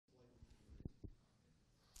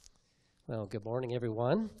Well, good morning,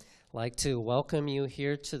 everyone. I'd like to welcome you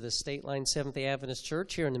here to the State Line Seventh-day Adventist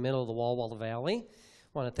Church here in the middle of the Walla Valley. I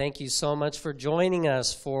want to thank you so much for joining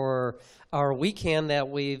us for our weekend that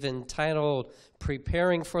we've entitled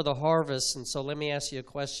Preparing for the Harvest. And so let me ask you a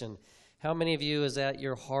question. How many of you is that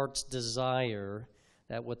your heart's desire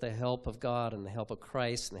that with the help of God and the help of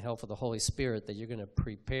Christ and the help of the Holy Spirit that you're going to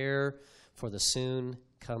prepare for the soon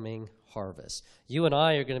coming harvest? You and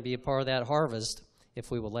I are going to be a part of that harvest if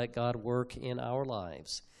we will let God work in our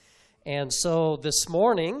lives. And so this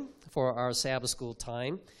morning, for our Sabbath school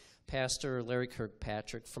time, Pastor Larry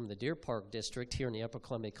Kirkpatrick from the Deer Park District here in the Upper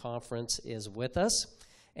Columbia Conference is with us.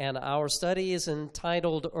 And our study is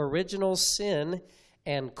entitled Original Sin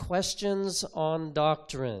and Questions on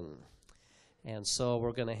Doctrine. And so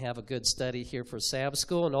we're going to have a good study here for Sabbath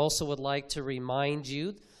school, and also would like to remind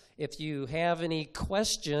you, if you have any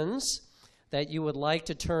questions that you would like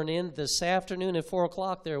to turn in this afternoon at 4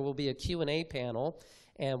 o'clock, there will be a Q&A panel,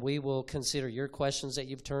 and we will consider your questions that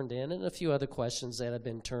you've turned in and a few other questions that have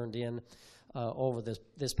been turned in over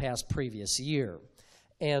this past previous year.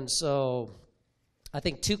 And so I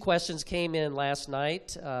think 2 questions came in last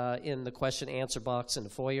night in the question-answer box in the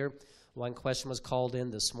foyer. One question was called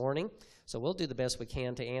in this morning. So we'll do the best we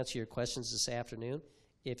can to answer your questions this afternoon.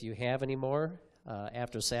 If you have any more,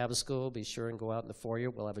 after Sabbath school, be sure and go out in the foyer.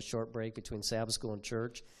 We'll have a short break between Sabbath school and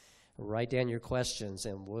church. Write down your questions,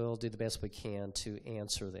 and we'll do the best we can to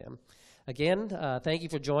answer them. Again, thank you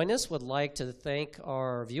for joining us. Would like to thank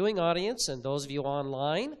our viewing audience and those of you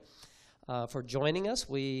online for joining us.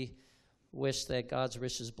 We wish that God's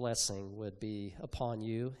richest blessing would be upon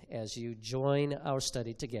you as you join our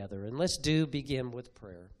study together. And let's begin with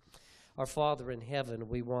prayer. Our Father in heaven,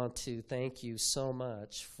 we want to thank you so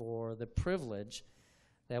much for the privilege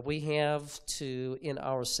that we have to, in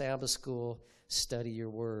our Sabbath school, study your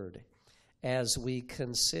word. As we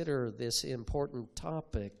consider this important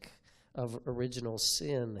topic of original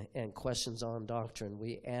sin and questions on doctrine,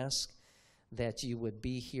 we ask that you would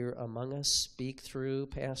be here among us, speak through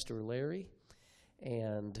Pastor Larry,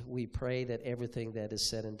 and we pray that everything that is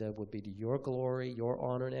said and done would be to your glory, your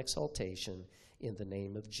honor, and exaltation. In the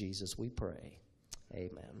name of Jesus we pray.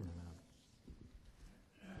 Amen.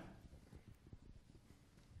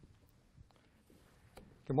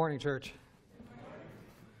 Good morning, church.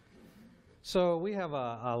 So we have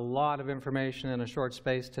a lot of information in a short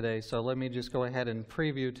space today, so let me just go ahead and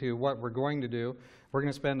preview to what we're going to do. We're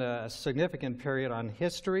going to spend a significant period on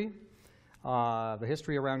history, the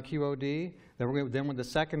history around QOD. Then with the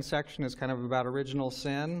second section is kind of about original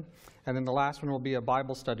sin. And then the last one will be a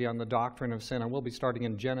Bible study on the doctrine of sin. And we'll be starting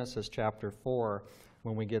in Genesis chapter 4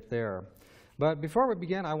 when we get there. But before we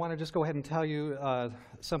begin, I want to just go ahead and tell you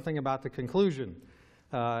something about the conclusion.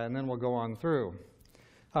 And then we'll go on through.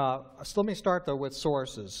 So let me start, though, with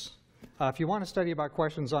sources. If you want to study about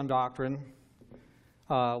questions on doctrine,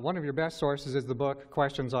 one of your best sources is the book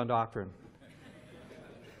Questions on Doctrine.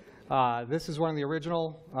 This is one of the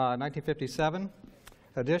original 1957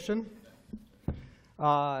 edition.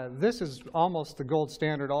 This is almost the gold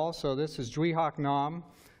standard also. This is Dwihak Nam.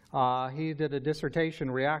 He did a dissertation,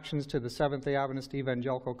 Reactions to the Seventh-day Adventist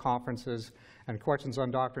Evangelical Conferences and Questions on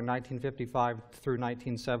Doctrine, 1955 through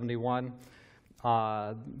 1971.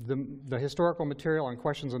 The historical material on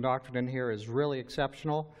questions on doctrine in here is really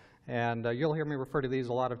exceptional, and you'll hear me refer to these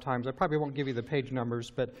a lot of times. I probably won't give you the page numbers,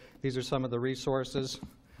 but these are some of the resources.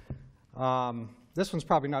 This one's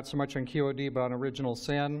probably not so much on QOD, but on original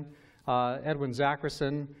sin. Edwin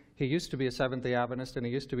Zackerson, he used to be a Seventh-day Adventist, and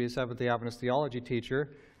he used to be a Seventh-day Adventist theology teacher.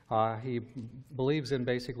 He believes in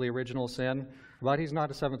basically original sin, but he's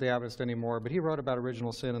not a Seventh-day Adventist anymore. But he wrote about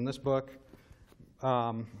original sin in this book.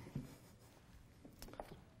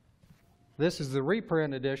 This is the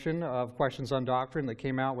reprint edition of Questions on Doctrine that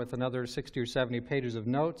came out with another 60 or 70 pages of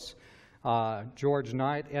notes. George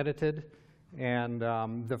Knight edited. And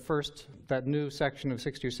that new section of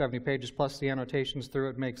 60 or 70 pages plus the annotations through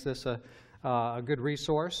it makes this a good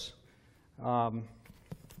resource.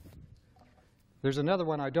 There's another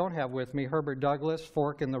one I don't have with me, Herbert Douglas,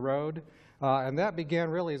 Fork in the Road. And that began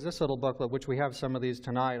really as this little booklet, which we have some of these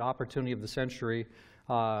tonight, Opportunity of the Century.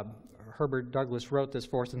 Herbert Douglas wrote this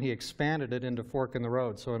for us, and he expanded it into Fork in the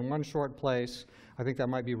Road. So in one short place, I think that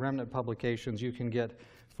might be Remnant Publications, you can get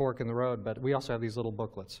Fork in the Road, but we also have these little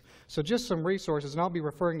booklets. So just some resources, and I'll be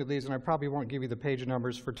referring to these, and I probably won't give you the page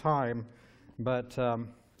numbers for time, but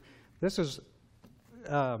this is,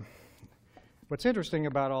 what's interesting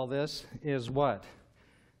about all this is what?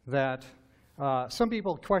 That some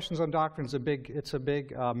people, questions on doctrine is a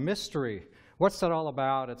big mystery. What's that all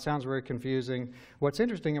about? It sounds very confusing. What's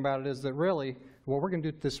interesting about it is that really what we're going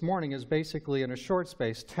to do this morning is basically, in a short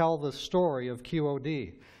space, tell the story of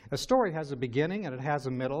QOD. A story has a beginning, and it has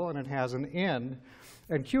a middle, and it has an end.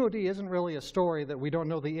 And QOD isn't really a story that we don't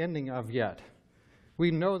know the ending of yet. We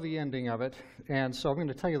know the ending of it, and so I'm going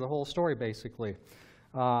to tell you the whole story, basically.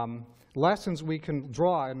 Lessons we can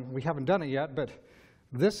draw, and we haven't done it yet, but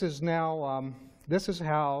this is now, this is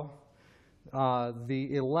how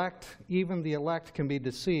the elect, even the elect, can be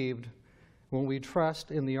deceived when we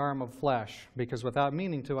trust in the arm of flesh. Because without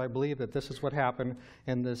meaning to, I believe that this is what happened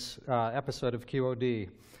in this episode of QOD.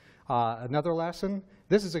 Another lesson,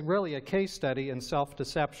 this is really a case study in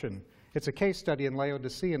self-deception. It's a case study in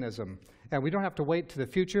Laodiceanism. And we don't have to wait to the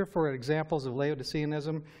future for examples of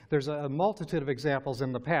Laodiceanism. There's a multitude of examples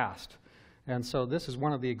in the past. And so this is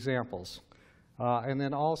one of the examples. And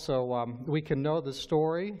then also, we can know the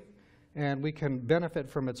story, and we can benefit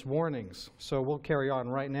from its warnings. So we'll carry on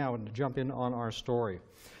right now and jump in on our story.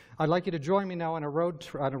 I'd like you to join me now on a road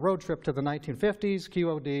trip to the 1950s,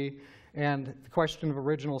 QOD, and the question of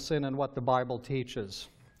original sin and what the Bible teaches.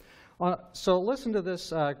 So listen to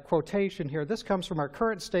this quotation here. This comes from our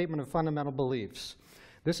current statement of fundamental beliefs.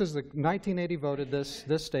 This is the 1980 voted this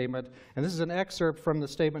statement, and this is an excerpt from the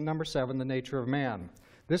statement number 7, the nature of man.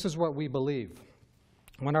 This is what we believe.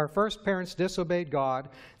 When our first parents disobeyed God,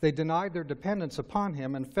 they denied their dependence upon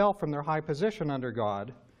Him and fell from their high position under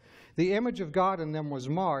God. The image of God in them was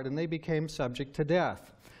marred, and they became subject to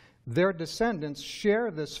death. Their descendants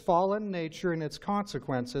share this fallen nature and its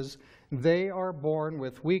consequences. They are born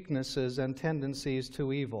with weaknesses and tendencies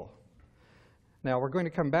to evil. Now, we're going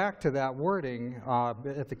to come back to that wording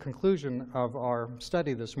at the conclusion of our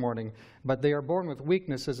study this morning, but they are born with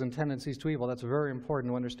weaknesses and tendencies to evil. That's very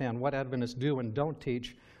important to understand what Adventists do and don't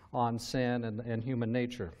teach on sin and human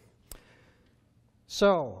nature.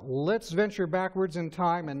 So, let's venture backwards in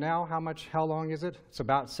time, and now how long is it? It's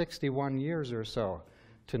about 61 years or so,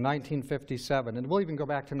 to 1957, and we'll even go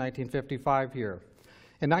back to 1955 here.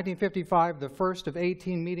 In 1955, the first of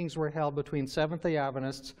 18 meetings were held between Seventh-day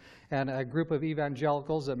Adventists and a group of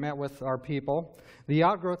evangelicals that met with our people. The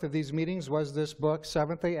outgrowth of these meetings was this book,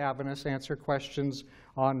 Seventh-day Adventists Answer Questions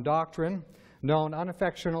on Doctrine, known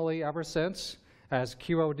unaffectionately ever since as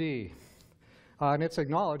QOD. And it's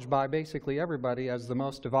acknowledged by basically everybody as the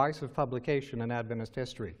most divisive publication in Adventist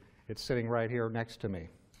history. It's sitting right here next to me.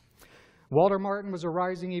 Walter Martin was a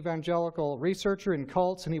rising evangelical researcher in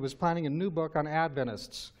cults, and he was planning a new book on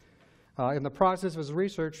Adventists. In the process of his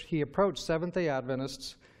research, he approached Seventh-day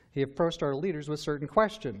Adventists. He approached our leaders with certain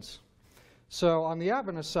questions. So on the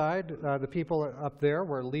Adventist side, the people up there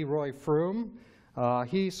were Leroy Froome.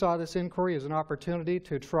 He saw this inquiry as an opportunity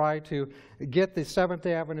to try to get the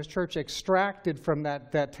Seventh-day Adventist Church extracted from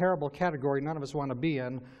that terrible category none of us want to be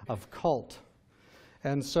in, of cult.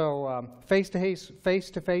 And so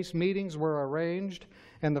face-to-face meetings were arranged,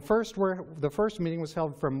 and the first meeting was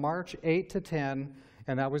held from March 8 to 10,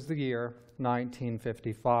 and that was the year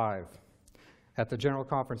 1955. At the General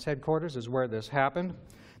Conference headquarters is where this happened.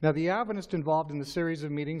 Now, the Adventists involved in the series of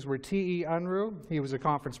meetings were T.E. Unruh, he was a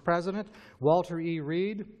conference president, Walter E.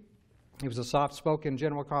 Reed, he was a soft-spoken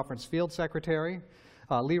General Conference field secretary,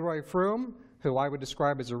 Leroy Froome, who I would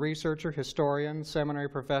describe as a researcher, historian, seminary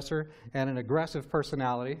professor, and an aggressive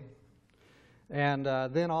personality. And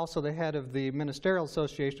then also the head of the Ministerial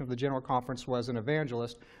Association of the General Conference was an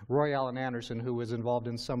evangelist, Roy Allen Anderson, who was involved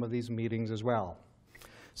in some of these meetings as well.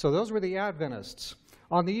 So those were the Adventists.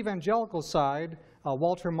 On the evangelical side,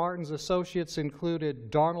 Walter Martin's associates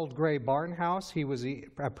included Donald Gray Barnhouse. He was a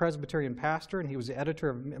Presbyterian pastor, and he was the editor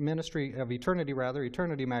of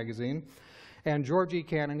Eternity magazine. And George E.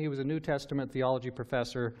 Cannon, he was a New Testament theology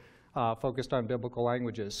professor focused on biblical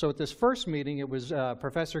languages. So at this first meeting, it was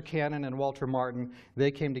Professor Cannon and Walter Martin.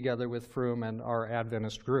 They came together with Froome and our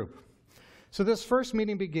Adventist group. So this first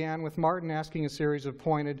meeting began with Martin asking a series of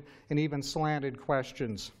pointed and even slanted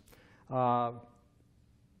questions.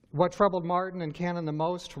 What troubled Martin and Cannon the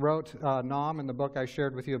most, wrote Naum in the book I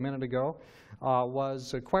shared with you a minute ago,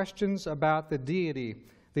 was questions about the deity,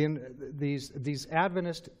 these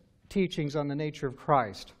Adventist teachings on the nature of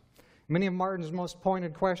Christ. Many of Martin's most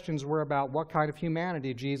pointed questions were about what kind of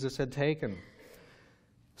humanity Jesus had taken.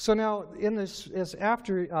 So now,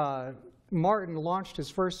 after Martin launched his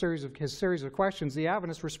series of questions, the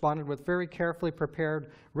Adventists responded with very carefully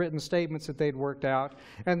prepared written statements that they'd worked out,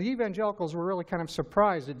 and the evangelicals were really kind of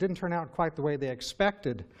surprised. It didn't turn out quite the way they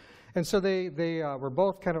expected. And so they were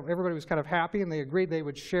both everybody was kind of happy, and they agreed they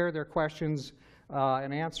would share their questions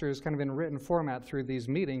and answers kind of in written format through these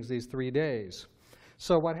meetings, these 3 days.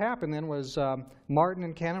 So what happened then was Martin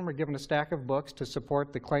and Cannon were given a stack of books to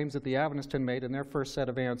support the claims that the Adventists had made in their first set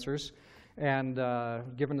of answers. and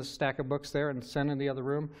given a stack of books there and sent in the other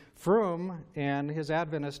room. Froome and his the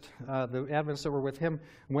Adventists that were with him,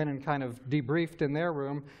 went and kind of debriefed in their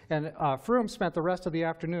room. And Froome spent the rest of the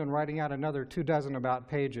afternoon writing out another 24 about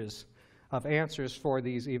pages of answers for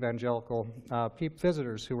these evangelical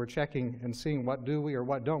visitors who were checking and seeing what do we or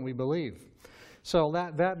what don't we believe. So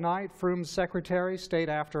that night, Froome's secretary stayed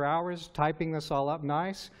after hours typing this all up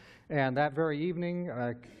nice. And that very evening,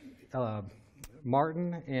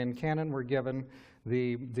 Martin and Cannon were given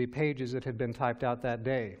the pages that had been typed out that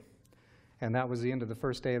day. And that was the end of the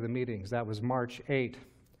first day of the meetings. That was March 8.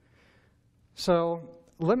 So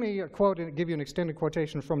let me quote and give you an extended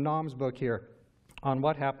quotation from Naum's book here on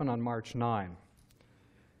what happened on March 9.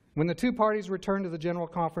 When the two parties returned to the General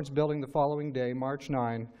Conference building the following day, March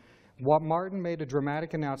 9, Martin made a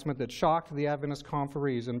dramatic announcement that shocked the Adventist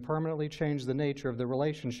conferees and permanently changed the nature of the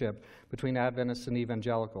relationship between Adventists and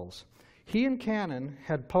evangelicals. He and Cannon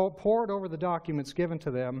had pored over the documents given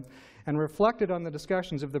to them and reflected on the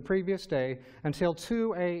discussions of the previous day until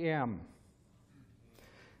 2 a.m.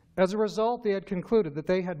 As a result, they had concluded that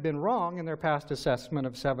they had been wrong in their past assessment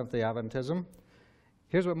of Seventh-day Adventism.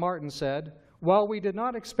 Here's what Martin said: "While we did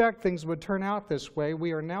not expect things would turn out this way,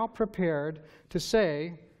 we are now prepared to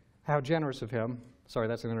say," how generous of him. Sorry,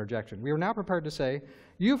 that's an interjection. "We are now prepared to say,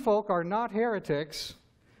 you folk are not heretics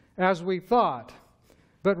as we thought,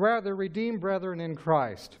 but rather redeemed brethren in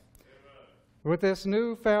Christ." Amen. With this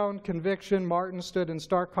newfound conviction, Martin stood in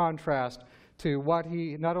stark contrast to what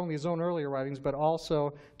not only his own earlier writings, but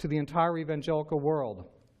also to the entire evangelical world.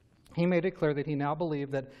 He made it clear that he now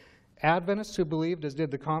believed that Adventists who believed as did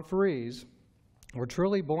the conferees were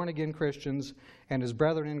truly born-again Christians and his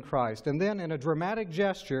brethren in Christ. And then, in a dramatic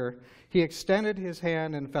gesture, he extended his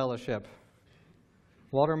hand in fellowship.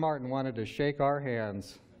 Walter Martin wanted to shake our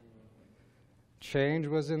hands. Change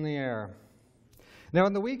was in the air. Now,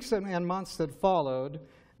 in the weeks and months that followed,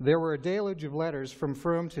 there were a deluge of letters from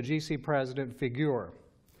Froome to GC President Figure.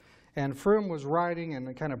 And Froome was writing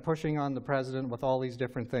and kind of pushing on the president with all these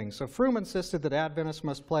different things. So Froome insisted that Adventists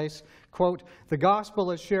must place, quote, "the gospel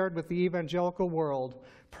as shared with the evangelical world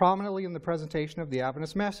prominently in the presentation of the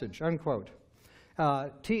Adventist message," unquote.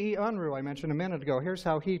 T.E. Unruh, I mentioned a minute ago, here's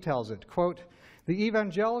how he tells it, quote, "The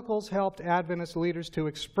evangelicals helped Adventist leaders to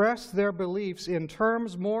express their beliefs in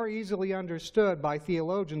terms more easily understood by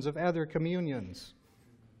theologians of other communions,"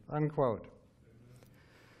 unquote.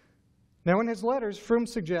 Now, in his letters, Froome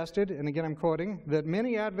suggested, and again I'm quoting, that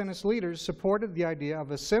many Adventist leaders supported the idea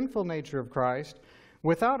of a sinful nature of Christ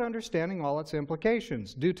without understanding all its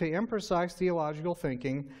implications, due to imprecise theological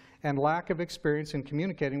thinking and lack of experience in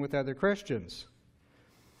communicating with other Christians.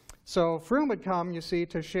 So Froome had come, you see,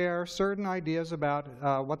 to share certain ideas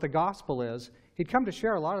about what the gospel is. He'd come to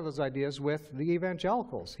share a lot of those ideas with the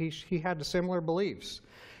evangelicals. He had similar beliefs.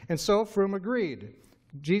 And so Froome agreed.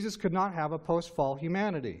 Jesus could not have a post-fall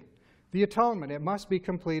humanity. The atonement, it must be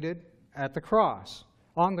completed at the cross,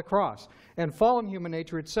 on the cross. And fallen human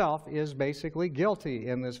nature itself is basically guilty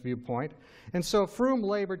in this viewpoint. And so Froome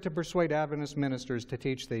labored to persuade Adventist ministers to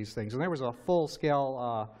teach these things. And there was a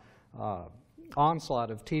full-scale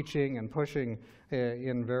onslaught of teaching and pushing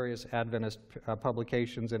in various Adventist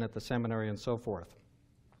publications and at the seminary and so forth.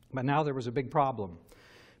 But now there was a big problem.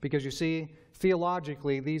 Because you see,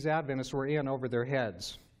 theologically, these Adventists were in over their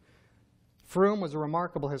heads. Froome was a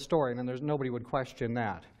remarkable historian, and nobody would question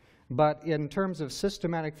that. But in terms of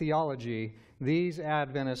systematic theology, these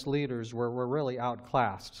Adventist leaders were really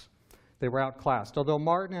outclassed. They were outclassed. Although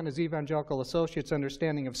Martin and his evangelical associates'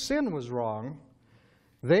 understanding of sin was wrong,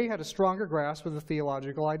 they had a stronger grasp of the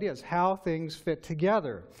theological ideas, how things fit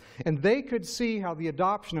together. And they could see how the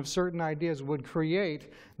adoption of certain ideas would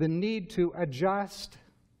create the need to adjust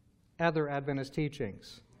other Adventist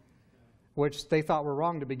teachings, which they thought were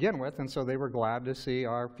wrong to begin with, and so they were glad to see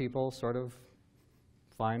our people sort of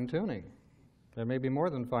fine-tuning. There may be more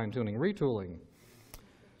than fine-tuning, retooling.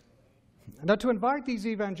 Now, to invite these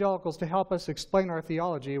evangelicals to help us explain our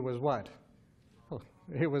theology was what? Well,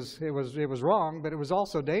 it was wrong, but it was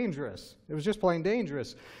also dangerous. It was just plain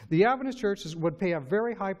dangerous. The Adventist churches would pay a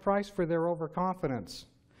very high price for their overconfidence.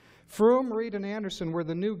 Froome, Reed, and Anderson were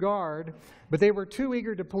the new guard, but they were too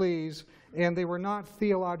eager to please, and they were not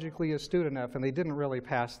theologically astute enough, and they didn't really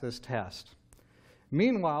pass this test.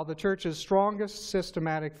 Meanwhile, the church's strongest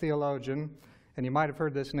systematic theologian, and you might have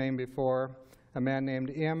heard this name before, a man named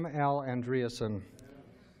M.L. Andreasen.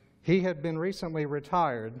 He had been recently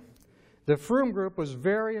retired. The Froome group was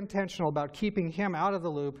very intentional about keeping him out of the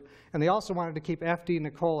loop, and they also wanted to keep F.D.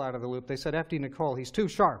 Nicole out of the loop. They said, F.D. Nicole, he's too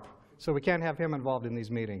sharp, so we can't have him involved in these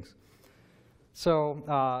meetings.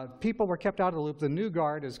 So people were kept out of the loop. The new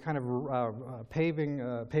guard is kind of paving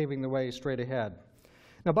the way straight ahead.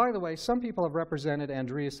 Now, by the way, some people have represented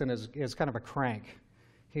Andreasen as kind of a crank.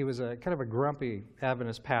 He was a kind of a grumpy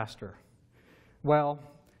Adventist pastor. Well,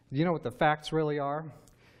 you know what the facts really are?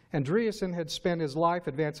 Andreasen had spent his life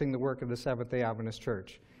advancing the work of the Seventh-day Adventist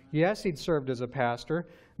Church. Yes, he'd served as a pastor,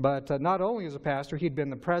 but not only as a pastor, he'd been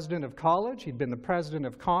the president of college, he'd been the president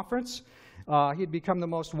of conference, he'd become the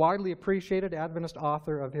most widely appreciated Adventist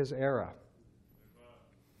author of his era.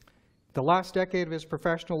 The last decade of his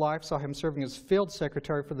professional life saw him serving as field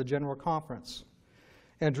secretary for the General Conference.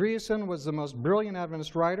 Andreasen was the most brilliant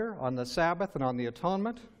Adventist writer on the Sabbath and on the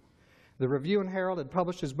Atonement. The Review and Herald had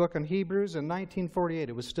published his book on Hebrews in 1948.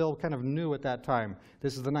 It was still kind of new at that time.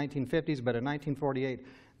 This is the 1950s, but in 1948,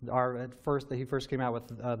 he first came out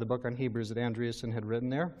with the book on Hebrews that Andreasen had written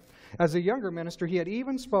there. As a younger minister, he had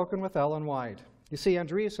even spoken with Ellen White. You see,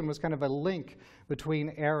 Andreasen was kind of a link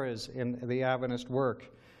between eras in the Adventist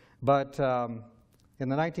work. But in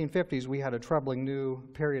the 1950s, we had a troubling new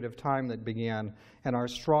period of time that began, and our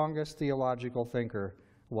strongest theological thinker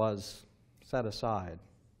was set aside.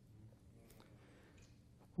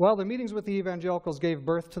 Well, the meetings with the evangelicals gave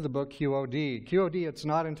birth to the book QOD. QOD, it's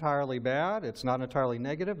not entirely bad. It's not entirely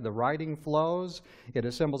negative. The writing flows. It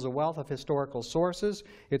assembles a wealth of historical sources.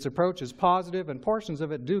 Its approach is positive, and portions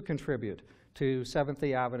of it do contribute to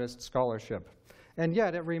Seventh-day Adventist scholarship. And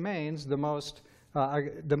yet it remains the most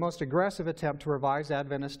aggressive attempt to revise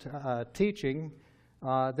Adventist teaching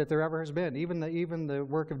that there ever has been. Even the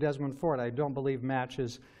work of Desmond Ford, I don't believe,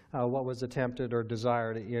 matches what was attempted or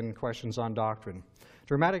desired in Questions on Doctrine.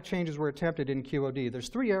 Dramatic changes were attempted in QOD. There's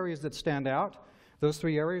three areas that stand out. Those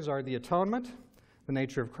three areas are the atonement, the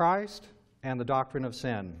nature of Christ, and the doctrine of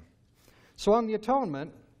sin. So on the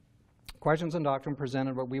atonement, Questions on Doctrine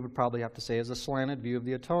presented what we would probably have to say is a slanted view of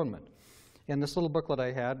the atonement. In this little booklet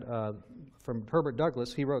I had from Herbert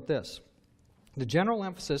Douglas, he wrote this: the general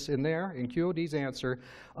emphasis in QOD's answer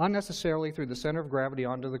unnecessarily threw the center of gravity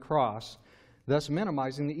onto the cross, thus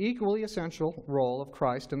minimizing the equally essential role of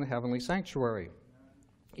Christ in the heavenly sanctuary,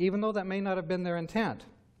 even though that may not have been their intent.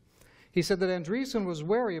 He said that Andreasen was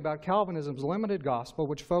wary about Calvinism's limited gospel,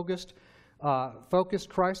 which focused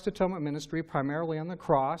Christ's atonement ministry primarily on the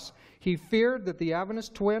cross. He feared that the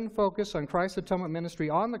Adventist twin focus on Christ's atonement ministry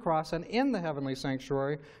on the cross and in the heavenly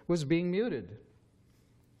sanctuary was being muted.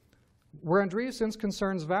 Were Andreasen's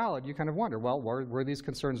concerns valid? You kind of wonder, well, were these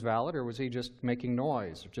concerns valid, or was he just making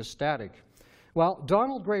noise, just static? Well,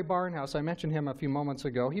 Donald Gray Barnhouse, I mentioned him a few moments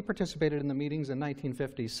ago. He participated in the meetings in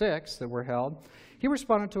 1956 that were held. He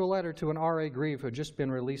responded to a letter to an R.A. Grieve who had just been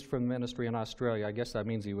released from ministry in Australia. I guess that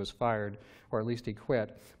means he was fired, or at least he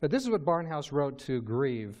quit. But this is what Barnhouse wrote to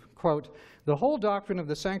Grieve. Quote, the whole doctrine of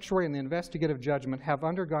the sanctuary and the investigative judgment have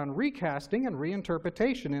undergone recasting and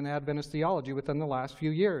reinterpretation in Adventist theology within the last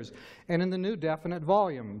few years, and in the new definite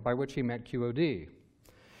volume, by which he meant QOD.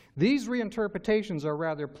 These reinterpretations are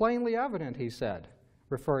rather plainly evident, he said,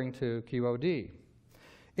 referring to QOD.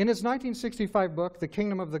 In his 1965 book, The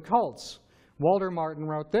Kingdom of the Cults, Walter Martin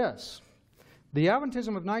wrote this: the Adventism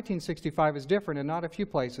of 1965 is different in not a few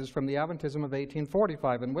places from the Adventism of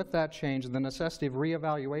 1845, and with that change, the necessity of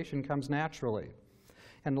reevaluation comes naturally.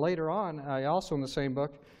 And later on, also in the same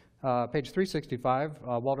book, page 365,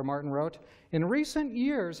 Walter Martin wrote, in recent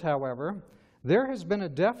years, however, there has been a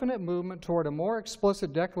definite movement toward a more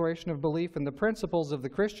explicit declaration of belief in the principles of the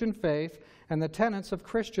Christian faith and the tenets of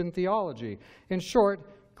Christian theology. In short,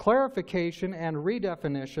 clarification and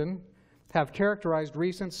redefinition have characterized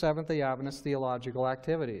recent Seventh-day Adventist theological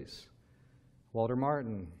activities. Walter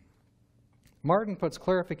Martin. Martin puts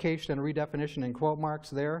clarification and redefinition in quote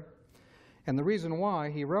marks there. And the reason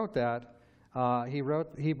why he wrote that, he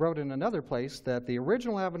wrote in another place that the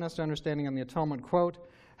original Adventist understanding on the atonement, quote,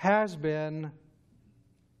 has been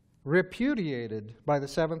repudiated by the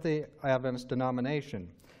Seventh-day Adventist denomination.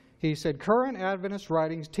 He said, current Adventist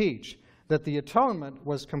writings teach that the atonement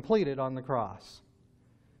was completed on the cross.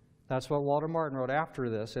 That's what Walter Martin wrote after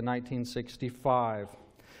this in 1965.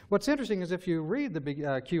 What's interesting is if you read the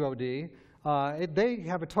QOD, they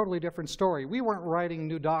have a totally different story. We weren't writing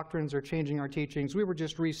new doctrines or changing our teachings. We were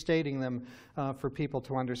just restating them for people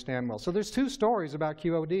to understand well. So there's two stories about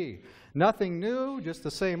QOD. Nothing new, just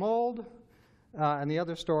the same old. And the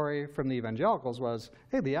other story from the evangelicals was,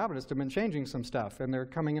 hey, the Adventists have been changing some stuff, and they're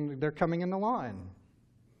coming in the line.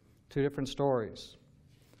 Two different stories.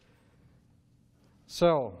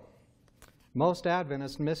 So, most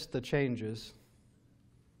Adventists missed the changes.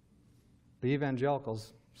 The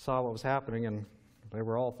evangelicals saw what was happening, and they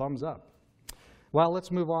were all thumbs up. Well,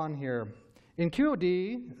 let's move on here. In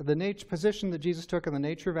QOD, the position that Jesus took in the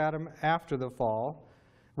nature of Adam after the fall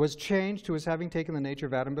was changed to his having taken the nature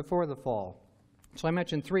of Adam before the fall. So I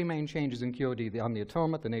mentioned three main changes in QOD, on the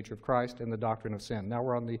atonement, the nature of Christ, and the doctrine of sin. Now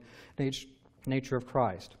we're on the nature of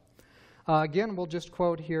Christ. Again, we'll just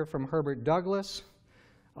quote here from Herbert Douglas.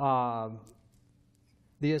 There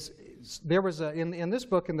was in this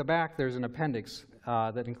book in the back, there's an appendix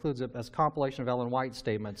that includes a compilation of Ellen White's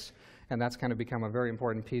statements, and that's kind of become a very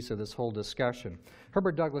important piece of this whole discussion.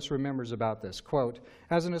 Herbert Douglas remembers about this, quote,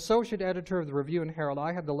 "As an associate editor of the Review and Herald,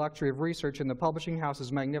 I had the luxury of research in the publishing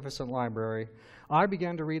house's magnificent library. I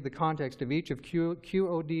began to read the context of each of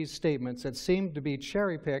QOD's statements that seemed to be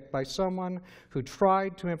cherry-picked by someone who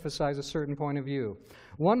tried to emphasize a certain point of view.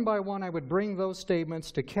 One by one, I would bring those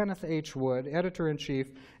statements to Kenneth H. Wood,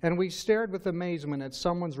 editor-in-chief, and we stared with amazement at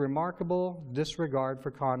someone's remarkable disregard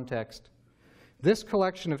for context. This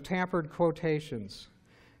collection of tampered quotations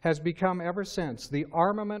has become ever since the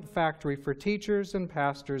armament factory for teachers and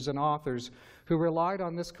pastors and authors who relied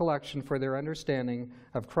on this collection for their understanding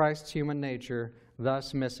of Christ's human nature,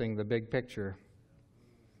 thus missing the big picture."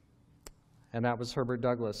 And that was Herbert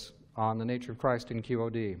Douglas on the nature of Christ in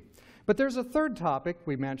QOD. But there's a third topic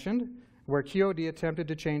we mentioned where QOD attempted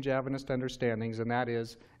to change Adventist understandings, and that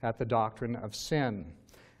is at the doctrine of sin.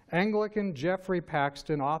 Anglican Jeffrey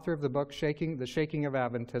Paxton, author of the book The Shaking of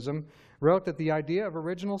Adventism, wrote that the idea of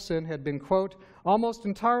original sin had been, quote, "almost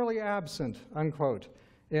entirely absent," unquote,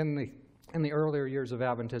 in the earlier years of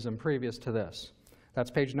Adventism previous to this.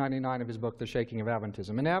 That's page 99 of his book, The Shaking of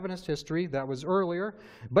Adventism. In Adventist history, that was earlier,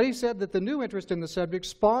 but he said that the new interest in the subject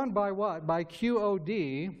spawned by what? By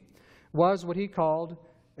QOD was what he called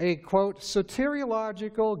a, quote,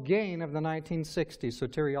 soteriological gain of the 1960s,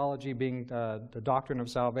 soteriology being the doctrine of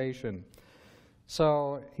salvation.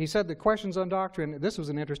 So he said that questions on doctrine, this was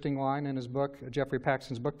an interesting line in his book, Jeffrey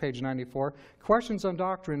Paxton's book, page 94, questions on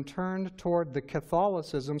doctrine turned toward the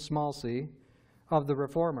Catholicism, small c, of the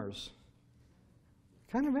Reformers.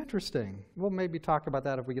 Kind of interesting. We'll maybe talk about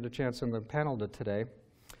that if we get a chance in the panel today.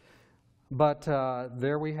 But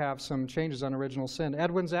there we have some changes on original sin.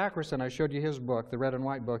 Edwin Zackerson, I showed you his book, the red and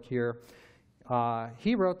white book here.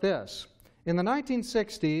 He wrote this. In the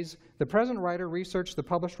 1960s, the present writer researched the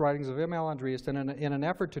published writings of M. L. Andreas in an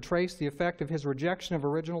effort to trace the effect of his rejection of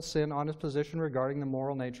original sin on his position regarding the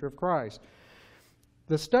moral nature of Christ.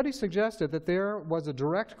 The study suggested that there was a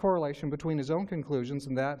direct correlation between his own conclusions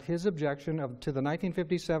and that his objection to the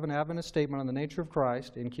 1957 Adventist statement on the nature of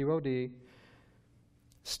Christ in QOD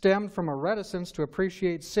stemmed from a reticence to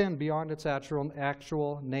appreciate sin beyond its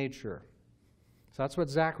actual nature. So that's what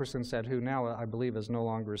Zackerson said, who now, I believe, is no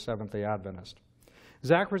longer a Seventh-day Adventist.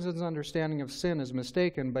 Zackerson's understanding of sin is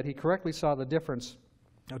mistaken, but he correctly saw the difference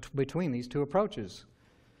between these two approaches,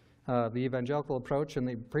 the evangelical approach and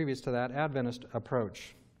the previous to that Adventist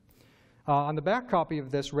approach. On the back copy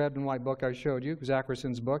of this red and white book I showed you,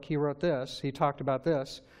 Zackerson's book, he wrote this. He talked about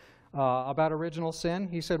this. About original sin,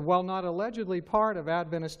 he said, while not allegedly part of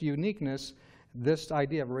Adventist uniqueness, this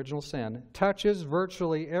idea of original sin touches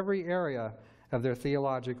virtually every area of their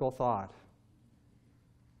theological thought.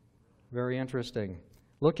 Very interesting.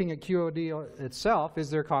 Looking at QOD itself, is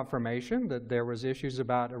there confirmation that there was issues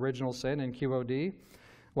about original sin in QOD?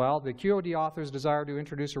 Well, the QOD author's desire to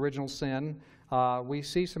introduce original sin, we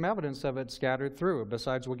see some evidence of it scattered through.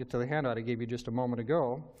 Besides, we'll get to the handout I gave you just a moment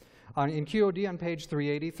ago. In QOD on page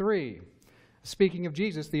 383, speaking of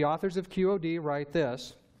Jesus, the authors of QOD write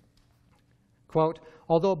this, quote,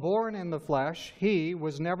 although born in the flesh, he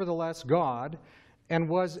was nevertheless God and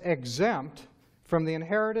was exempt from the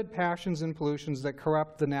inherited passions and pollutions that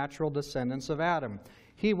corrupt the natural descendants of Adam.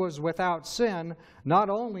 He was without sin, not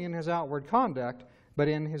only in his outward conduct, but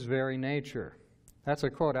in his very nature. That's a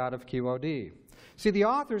quote out of QOD. See, the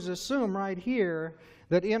authors assume right here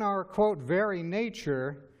that in our, quote, very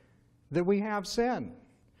nature, that we have sin.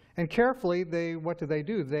 And carefully, what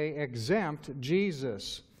do? They exempt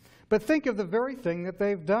Jesus. But think of the very thing that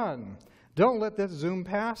they've done. Don't let this zoom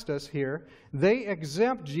past us here. They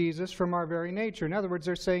exempt Jesus from our very nature. In other words,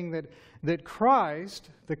 they're saying that Christ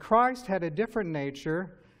had a different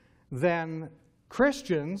nature than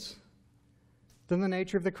Christians, than the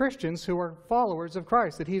nature of the Christians who are followers of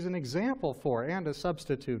Christ, that he's an example for and a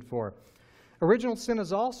substitute for. Original sin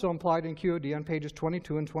is also implied in QOD on pages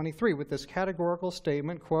 22 and 23 with this categorical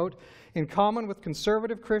statement, quote, in common with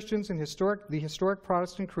conservative Christians and the historic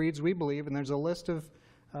Protestant creeds, we believe, and there's a list of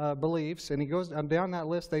beliefs, and he goes down that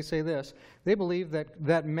list, they say this, they believe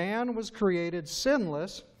that man was created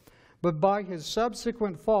sinless, but by his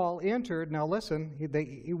subsequent fall entered, now listen,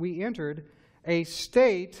 we entered a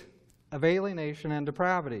state of alienation and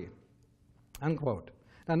depravity, unquote.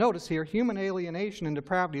 Now notice here, human alienation and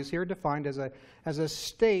depravity is here defined as a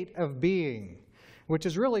state of being, which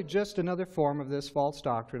is really just another form of this false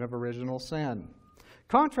doctrine of original sin.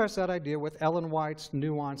 Contrast that idea with Ellen White's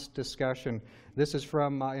nuanced discussion. This is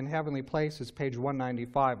from In Heavenly Places, page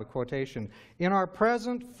 195, a quotation. In our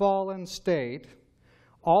present fallen state,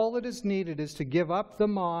 all that is needed is to give up the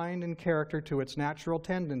mind and character to its natural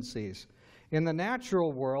tendencies. In the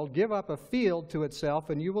natural world, give up a field to itself,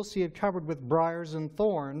 and you will see it covered with briars and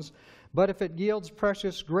thorns. But if it yields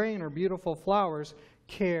precious grain or beautiful flowers,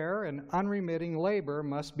 care and unremitting labor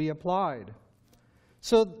must be applied.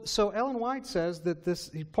 So Ellen White says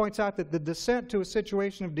that he points out that the descent to a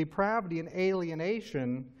situation of depravity and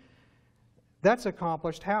alienation, that's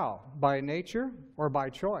accomplished how? By nature or by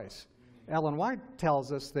choice? Ellen White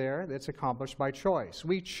tells us there that it's accomplished by choice.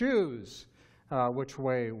 We choose which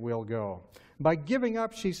way we'll go. By giving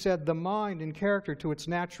up, she said, the mind and character to its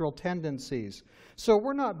natural tendencies. So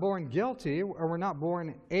we're not born guilty, or we're not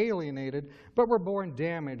born alienated, but we're born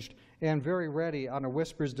damaged and very ready on a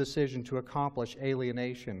whisper's decision to accomplish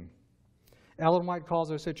alienation. Ellen White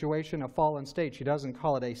calls our situation a fallen state. She doesn't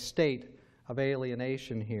call it a state of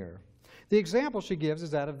alienation here. The example she gives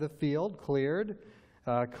is that of the field cleared,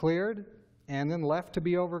 and then left to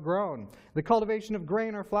be overgrown. The cultivation of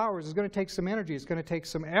grain or flowers is going to take some energy. It's going to take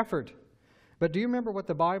some effort. But do you remember what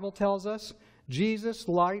the Bible tells us? Jesus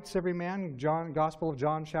lights every man. Gospel of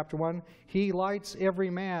John, chapter 1. He lights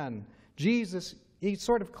every man. Jesus, he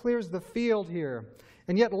sort of clears the field here.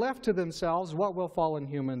 And yet left to themselves, what will fallen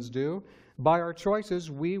humans do? By our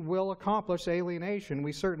choices, we will accomplish alienation.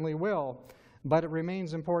 We certainly will. But it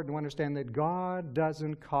remains important to understand that God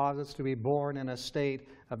doesn't cause us to be born in a state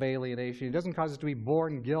of alienation. He doesn't cause us to be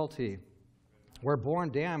born guilty. We're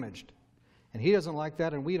born damaged. And He doesn't like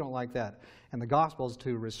that, and we don't like that. And the gospel is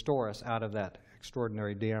to restore us out of that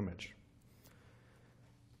extraordinary damage.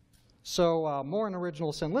 So more on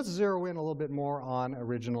original sin. Let's zero in a little bit more on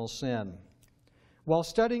original sin. While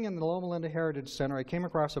studying in the Loma Linda Heritage Center, I came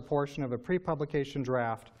across a portion of a pre-publication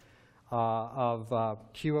draft of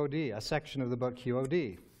QOD, a section of the book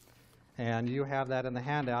QOD. And you have that in the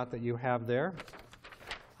handout that you have there.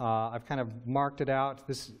 I've kind of marked it out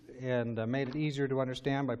and made it easier to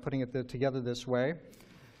understand by putting it together this way.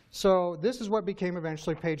 So this is what became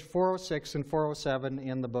eventually page 406 and 407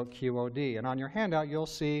 in the book QOD. And on your handout, you'll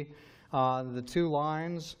see the two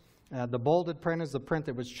lines. The bolded print is the print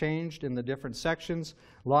that was changed in the different sections.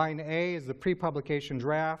 Line A is the pre-publication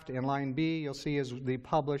draft, and line B you'll see is the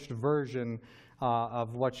published version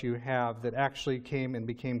of what you have that actually came and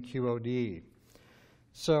became QOD.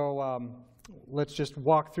 So let's just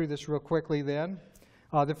walk through this real quickly then.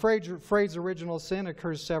 The phrase original sin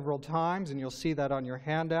occurs several times, and you'll see that on your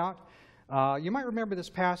handout. You might remember this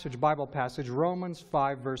Bible passage, Romans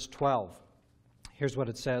 5, verse 12. Here's what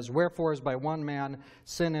it says. Wherefore, as by one man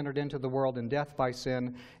sin entered into the world, and death by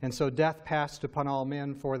sin, and so death passed upon all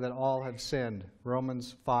men, for that all have sinned.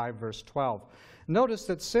 Romans 5, verse 12. Notice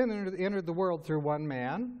that sin entered the world through one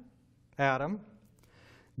man, Adam.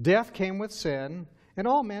 Death came with sin, and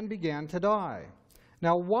all men began to die.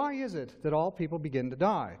 Now, why is it that all people begin to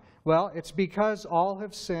die? Well, it's because all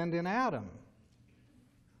have sinned in Adam.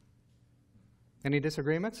 Any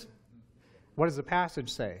disagreements? What does the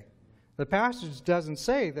passage say? The passage doesn't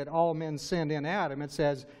say that all men sinned in Adam. It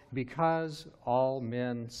says, because all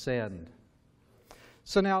men sinned.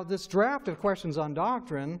 So now this draft of questions on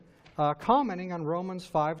doctrine, commenting on Romans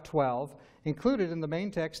 5:12, included in the main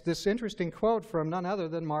text this interesting quote from none other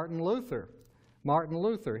than Martin Luther. Martin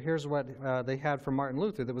Luther. Here's what they had from Martin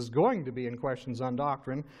Luther that was going to be in questions on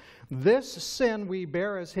doctrine. This sin we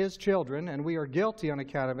bear as his children, and we are guilty on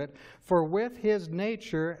account of it, for with his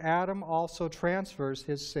nature Adam also transfers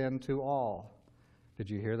his sin to all. Did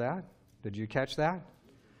you hear that? Did you catch that?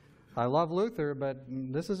 I love Luther, but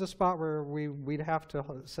this is a spot where we'd have to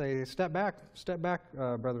say, step back,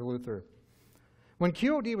 Brother Luther. When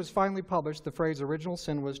QOD was finally published, the phrase original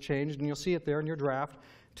sin was changed, and you'll see it there in your draft,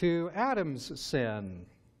 to Adam's sin.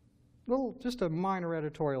 Just a minor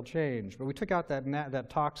editorial change, but we took out that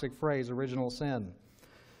toxic phrase, original sin.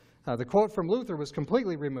 The quote from Luther was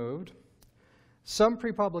completely removed. Some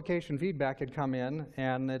pre-publication feedback had come in,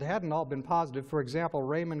 and it hadn't all been positive. For example,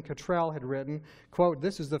 Raymond Cottrell had written, quote,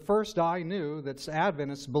 "This is the first I knew that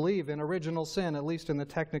Adventists believe in original sin, at least in the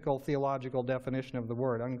technical theological definition of the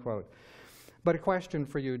word," unquote. But a question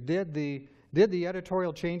for you, did the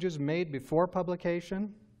editorial changes made before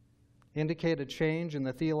publication indicate a change in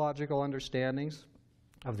the theological understandings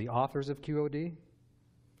of the authors of QOD?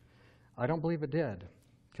 I don't believe it did.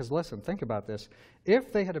 Because listen, think about this.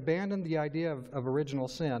 If they had abandoned the idea of original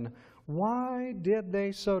sin, Why did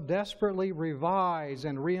they so desperately revise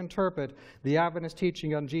and reinterpret the Adventist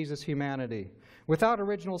teaching on Jesus' humanity? Without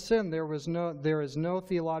original sin, there is no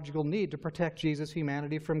theological need to protect Jesus'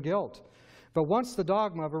 humanity from guilt. But once the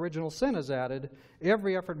dogma of original sin is added,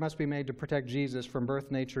 every effort must be made to protect Jesus from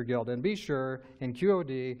birth nature guilt. And be sure, in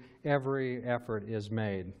QOD, every effort is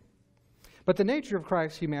made. But the nature of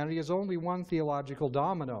Christ's humanity is only one theological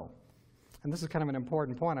domino. And this is kind of an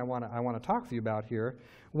important point I want to talk to you about here.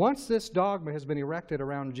 Once this dogma has been erected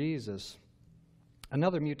around Jesus,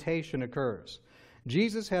 another mutation occurs.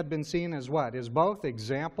 Jesus had been seen as what? As both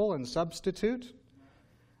example and substitute.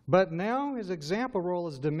 But now his example role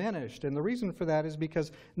is diminished. And the reason for that is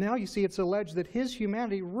because now you see it's alleged that his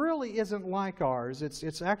humanity really isn't like ours.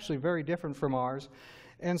 It's actually very different from ours.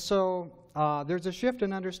 And so there's a shift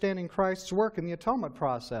in understanding Christ's work in the atonement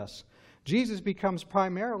process. Jesus becomes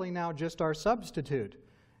primarily now just our substitute.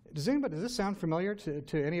 Does this sound familiar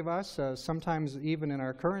to any of us? Sometimes even in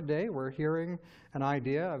our current day, we're hearing an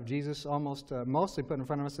idea of Jesus mostly put in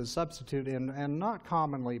front of us as substitute and not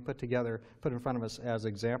commonly put in front of us as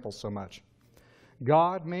example so much.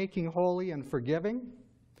 God making holy and forgiving,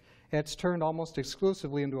 it's turned almost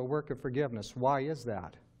exclusively into a work of forgiveness. Why is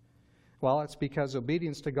that? Well, it's because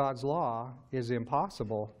obedience to God's law is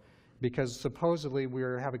impossible because supposedly we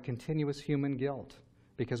have a continuous human guilt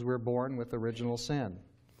because we're born with original sin.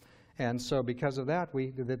 And so because of that,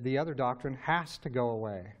 the other doctrine has to go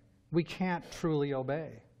away. We can't truly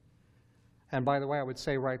obey. And by the way, I would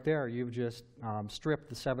say right there, you've just stripped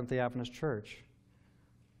the Seventh-day Adventist Church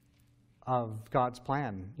of God's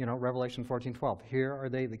plan. You know, Revelation 14:12. Here are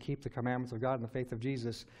they that keep the commandments of God and the faith of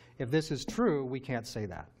Jesus. If this is true, we can't say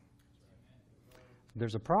that.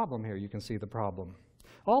 There's a problem here. You can see the problem.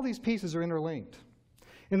 All these pieces are interlinked.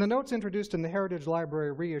 In the notes introduced in the Heritage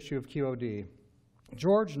Library reissue of QOD,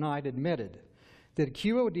 George Knight admitted that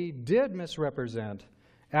QOD did misrepresent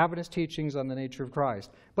Adventist teachings on the nature of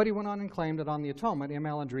Christ. But he went on and claimed that on the atonement, M.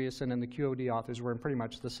 L. Andreasen and the QOD authors were in pretty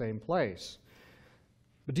much the same place.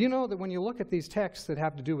 But do you know that when you look at these texts that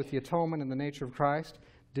have to do with the atonement and the nature of Christ,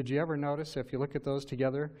 did you ever notice, if you look at those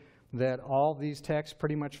together, that all these texts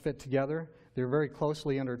pretty much fit together? They're very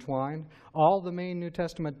closely intertwined. All the main New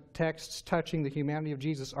Testament texts touching the humanity of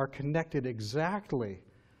Jesus are connected exactly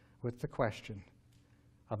with the question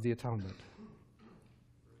of the atonement.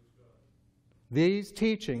 These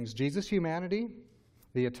teachings, Jesus' humanity,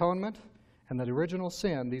 the atonement, and the original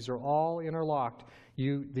sin, these are all interlocked.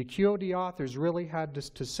 The QOD authors really had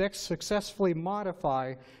to successfully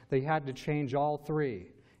modify, they had to change all three.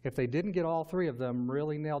 If they didn't get all three of them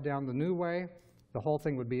really nailed down the new way, the whole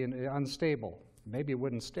thing would be unstable. Maybe it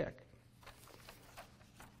wouldn't stick.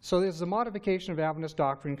 So is the modification of Adventist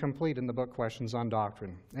doctrine complete in the book Questions on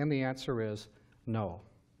Doctrine? And the answer is no.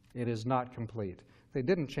 It is not complete. They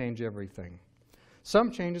didn't change everything.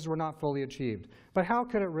 Some changes were not fully achieved. But how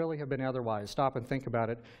could it really have been otherwise? Stop and think about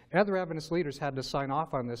it. Other Adventist leaders had to sign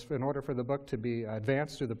off on this in order for the book to be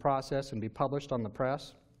advanced through the process and be published on the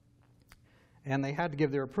press. And they had to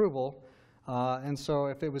give their approval. And so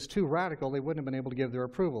if it was too radical, they wouldn't have been able to give their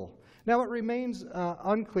approval. Now, it remains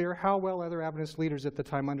unclear how well other Adventist leaders at the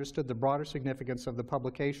time understood the broader significance of the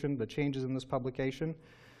publication, the changes in this publication.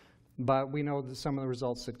 But we know some of the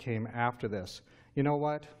results that came after this. You know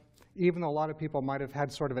what? Even though a lot of people might have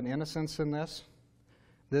had sort of an innocence in this,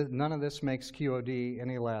 none of this makes QOD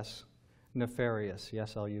any less nefarious.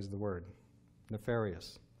 Yes, I'll use the word,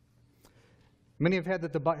 nefarious. Many have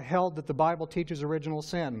held that the Bible teaches original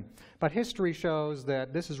sin, but history shows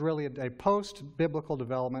that this is really a post-biblical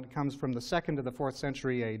development. It comes from the 2nd to the 4th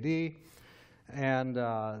century A.D., and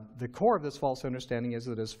the core of this false understanding is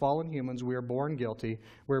that as fallen humans, we are born guilty.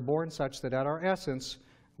 We're born such that at our essence,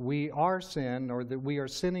 we are sin, or that we are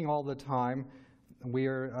sinning all the time. We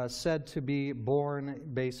are said to be born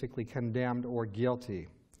basically condemned or guilty.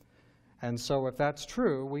 And so if that's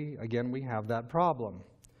true, we have that problem.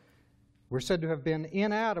 We're said to have been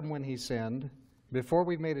in Adam when he sinned. Before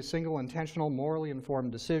we've made a single intentional, morally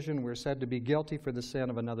informed decision, we're said to be guilty for the sin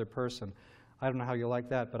of another person. I don't know how you like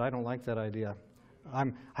that, but I don't like that idea.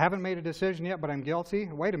 I haven't made a decision yet, but I'm guilty.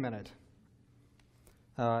 Wait a minute.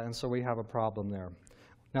 And so we have a problem there.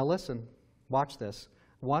 Now listen, watch this.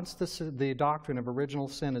 Once the doctrine of original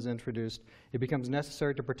sin is introduced, it becomes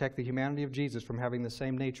necessary to protect the humanity of Jesus from having the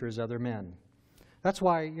same nature as other men. That's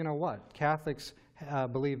why, you know what, Catholics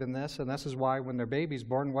believe in this, and this is why when their baby's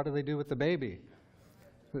born, what do they do with the baby?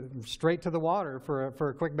 Straight to the water for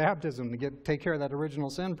a quick baptism to take care of that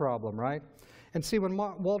original sin problem, right? And see, when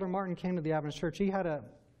Walter Martin came to the Adventist Church, he had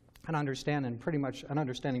an understanding pretty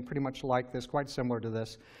much like this, quite similar to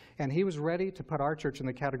this, and he was ready to put our church in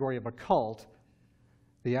the category of a cult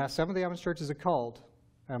The Seventh-day Adventist Church is a cult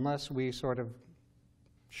unless we sort of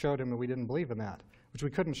showed him that we didn't believe in that, which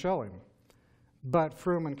we couldn't show him. But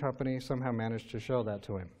Froome and company somehow managed to show that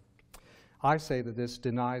to him. I say that this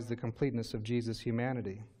denies the completeness of Jesus'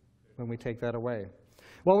 humanity when we take that away.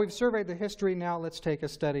 Well, we've surveyed the history. Now let's take a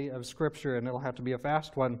study of Scripture, and it'll have to be a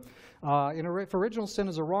fast one. If original sin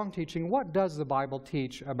is a wrong teaching, what does the Bible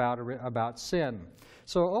teach about sin?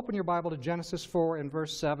 So open your Bible to Genesis 4 and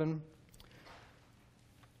verse 7.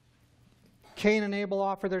 Cain and Abel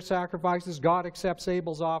offer their sacrifices. God accepts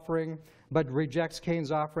Abel's offering, but rejects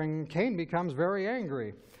Cain's offering. Cain becomes very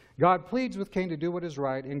angry. God pleads with Cain to do what is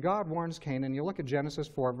right, and God warns Cain. And you look at Genesis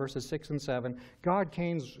 4, verses 6 and 7. God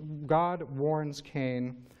warns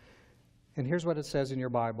Cain, and here's what it says in your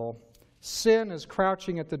Bible. Sin is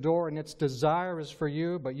crouching at the door, and its desire is for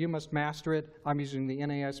you, but you must master it. I'm using the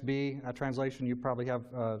NASB translation. You probably have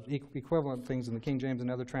equivalent things in the King James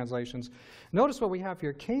and other translations. Notice what we have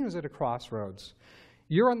here. Cain is at a crossroads.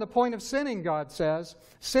 You're on the point of sinning, God says.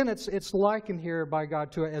 Sin, it's likened here by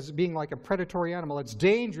God to as being like a predatory animal. It's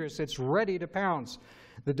dangerous. It's ready to pounce.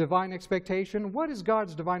 The divine expectation. What is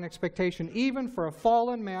God's divine expectation, even for a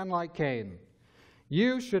fallen man like Cain?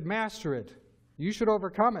 You should master it. You should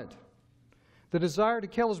overcome it. The desire to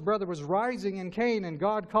kill his brother was rising in Cain, and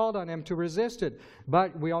God called on him to resist it.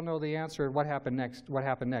 But we all know the answer. What happened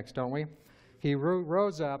next, don't we? He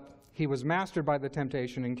rose up. He was mastered by the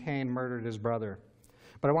temptation, and Cain murdered his brother.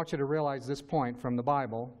 But I want you to realize this point from the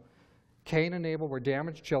Bible. Cain and Abel were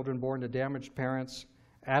damaged children born to damaged parents.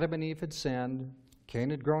 Adam and Eve had sinned.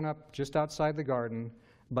 Cain had grown up just outside the garden.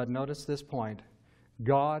 But notice this point.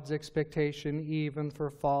 God's expectation, even for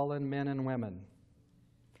fallen men and women,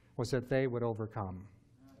 was that they would overcome.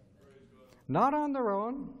 Not on their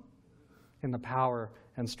own, in the power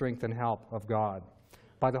and strength and help of God.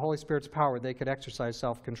 By the Holy Spirit's power, they could exercise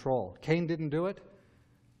self-control. Cain didn't do it.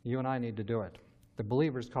 You and I need to do it. The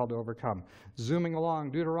believer is called to overcome. Zooming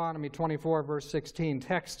along, Deuteronomy 24, verse 16,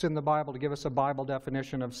 texts in the Bible to give us a Bible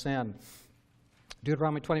definition of sin.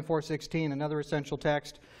 Deuteronomy 24, 16, another essential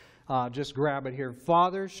text. Just grab it here.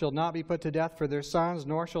 Fathers shall not be put to death for their sons,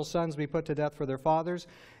 nor shall sons be put to death for their fathers.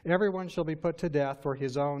 Everyone shall be put to death for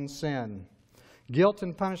his own sin. Guilt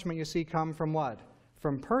and punishment, you see, come from what?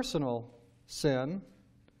 From personal sin.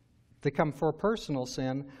 They come for personal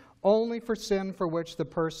sin, only for sin for which the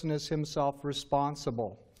person is himself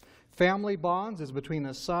responsible. Family bonds as between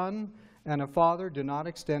a son and a father do not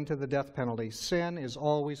extend to the death penalty. Sin is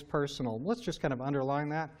always personal. Let's just kind of underline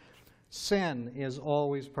that. Sin is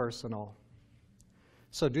always personal.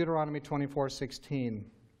 So Deuteronomy 24:16.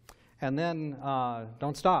 And then,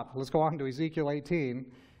 don't stop. Let's go on to Ezekiel 18.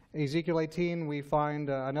 Ezekiel 18, we find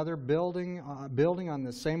another building on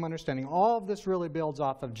the same understanding. All of this really builds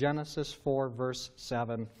off of Genesis 4, verse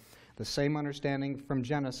 7. The same understanding from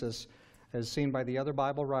Genesis as seen by the other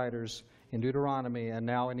Bible writers in Deuteronomy and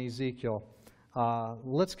now in Ezekiel.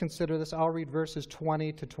 Let's consider this. I'll read verses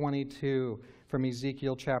 20 to 22 from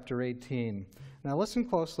Ezekiel chapter 18. Now listen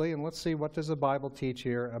closely and let's see, what does the Bible teach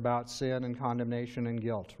here about sin and condemnation and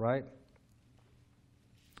guilt, right?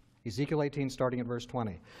 Ezekiel 18, starting at verse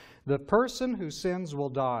 20. The person who sins will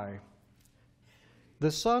die.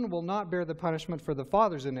 The son will not bear the punishment for the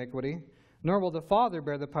father's iniquity, nor will the father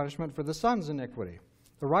bear the punishment for the son's iniquity.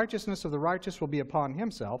 The righteousness of the righteous will be upon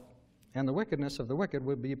himself, and the wickedness of the wicked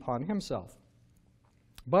will be upon himself.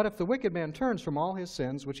 But if the wicked man turns from all his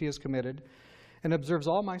sins which he has committed, and observes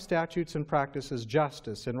all my statutes and practices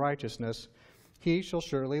justice and righteousness, he shall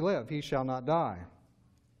surely live, he shall not die.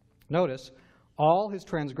 Notice, all his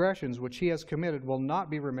transgressions which he has committed will not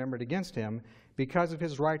be remembered against him. Because of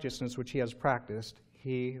his righteousness which he has practiced,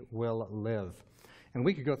 he will live. And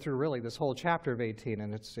we could go through really this whole chapter of 18,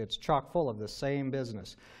 and it's chock full of the same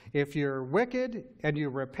business. If you're wicked and you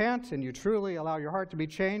repent and you truly allow your heart to be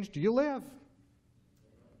changed, you live.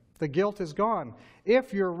 The guilt is gone.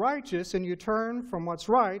 If you're righteous and you turn from what's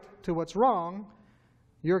right to what's wrong,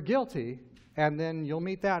 you're guilty, and then you'll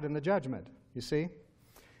meet that in the judgment, you see?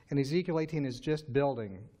 And Ezekiel 18 is just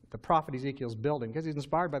building. The prophet Ezekiel's building, because he's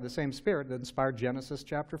inspired by the same Spirit that inspired Genesis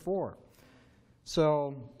chapter 4.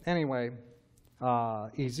 So, anyway,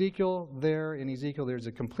 in Ezekiel, there's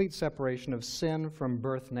a complete separation of sin from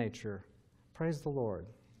birth nature. Praise the Lord.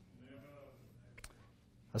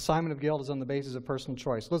 Assignment of guilt is on the basis of personal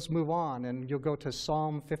choice. Let's move on, and you'll go to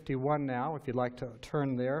Psalm 51 now, if you'd like to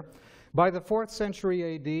turn there. By the 4th century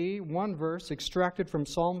A.D., one verse extracted from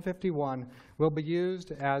Psalm 51 will be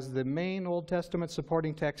used as the main Old Testament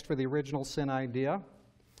supporting text for the original sin idea.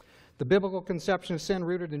 The biblical conception of sin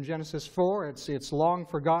rooted in Genesis 4, it's long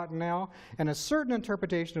forgotten now, and a certain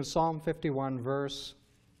interpretation of Psalm 51 verse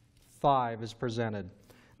 5 is presented.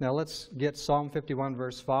 Now let's get Psalm 51,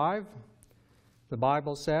 verse 5. The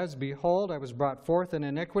Bible says, "Behold, I was brought forth in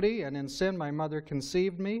iniquity, and in sin my mother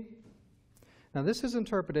conceived me." Now this is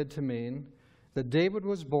interpreted to mean that David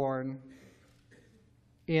was born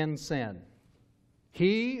in sin.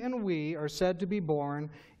 He and we are said to be born,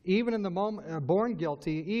 even in the moment, born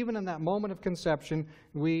guilty, even in that moment of conception,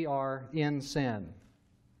 we are in sin.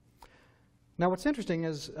 Now what's interesting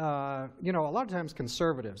is, a lot of times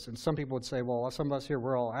conservatives, and some people would say, well, some of us here,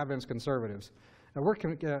 we're all Adventist conservatives, and we're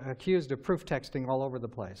accused of proof texting all over the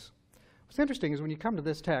place. What's interesting is when you come to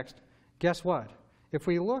this text, guess what? If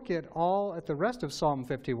we look at the rest of Psalm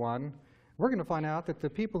 51, we're going to find out that the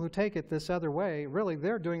people who take it this other way, really,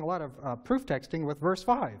 they're doing a lot of proof texting with verse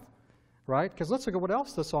 5, right? Because let's look at what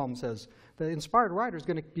else the psalm says. The inspired writer is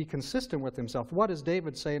going to be consistent with himself. What does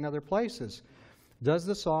David say in other places? Does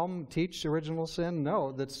the psalm teach original sin?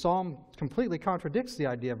 No, the psalm completely contradicts the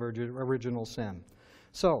idea of original sin.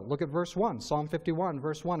 So, look at verse 1, Psalm 51,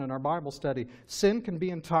 verse 1 in our Bible study. Sin can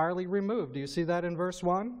be entirely removed. Do you see that in verse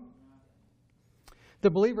 1?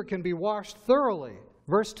 The believer can be washed thoroughly.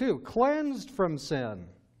 Verse 2, cleansed from sin.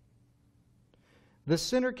 The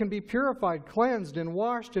sinner can be purified, cleansed, and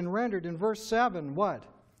washed and rendered. In verse 7, what?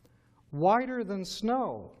 Whiter than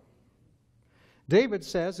snow. David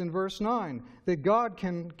says in verse 9 that God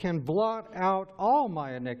can blot out all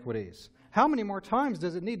my iniquities. How many more times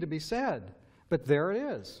does it need to be said? But there it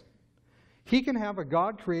is. He can have a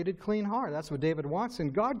God-created clean heart. That's what David wants,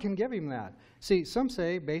 and God can give him that. See, some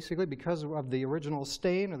say, basically, because of the original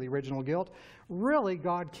stain or the original guilt, really,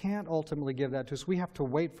 God can't ultimately give that to us. We have to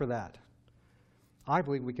wait for that. I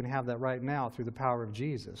believe we can have that right now through the power of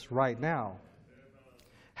Jesus, right now.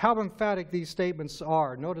 How emphatic these statements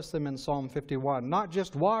are. Notice them in Psalm 51. Not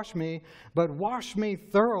just wash me, but wash me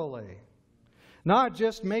thoroughly. Not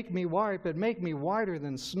just make me white, but make me whiter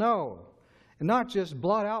than snow. And not just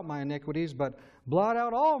blot out my iniquities, but blot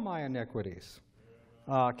out all my iniquities.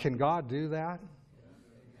 Can God do that?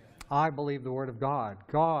 I believe the Word of God.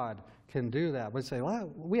 God can do that. We say,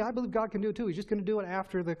 well, I believe God can do it too. He's just going to do it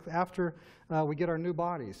after we get our new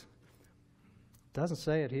bodies. Doesn't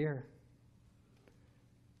say it here.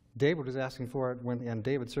 David was asking for it, and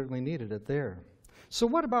David certainly needed it there. So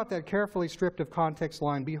what about that carefully stripped of context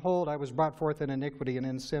line, "Behold, I was brought forth in iniquity, and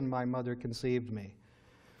in sin my mother conceived me"?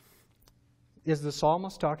 Is the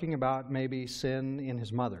psalmist talking about maybe sin in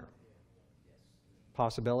his mother?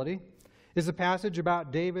 Possibility. Is the passage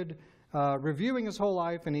about David reviewing his whole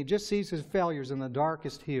life and he just sees his failures in the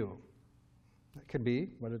darkest hue? That could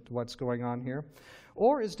be what's going on here.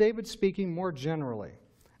 Or is David speaking more generally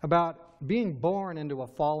about being born into a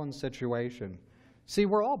fallen situation? See,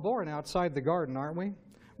 we're all born outside the garden, aren't we?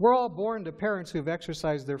 We're all born to parents who've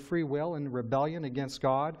exercised their free will in rebellion against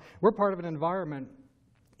God. We're part of an environment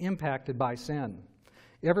impacted by sin.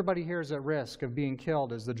 Everybody here is at risk of being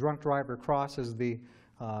killed as the drunk driver crosses the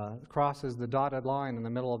dotted line in the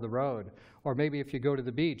middle of the road. Or maybe if you go to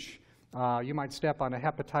the beach, you might step on a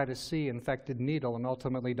hepatitis C infected needle and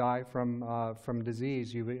ultimately die from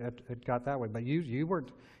disease you got that way. But you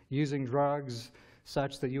weren't using drugs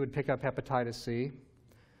such that you would pick up hepatitis C.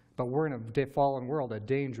 But we're in a fallen world, a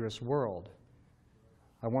dangerous world.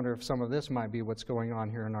 I wonder if some of this might be what's going on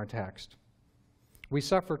here in our text. We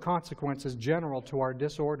suffer consequences general to our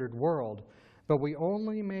disordered world, but we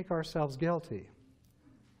only make ourselves guilty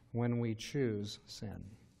when we choose sin.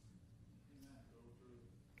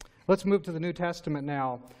 Let's move to the New Testament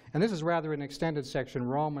now, and this is rather an extended section,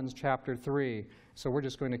 Romans chapter 3. So we're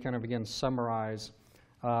just going to kind of again summarize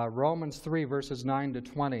Romans 3, verses 9 to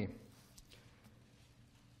 20.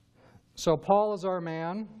 So Paul is our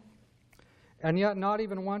man, and yet not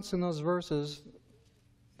even once in those verses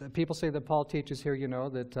people say that Paul teaches here,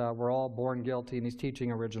 that we're all born guilty, and he's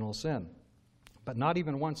teaching original sin. But not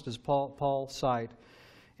even once does Paul cite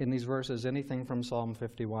in these verses anything from Psalm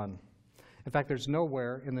 51. In fact, there's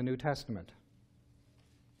nowhere in the New Testament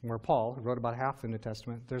where Paul, who wrote about half the New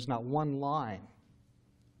Testament, there's not one line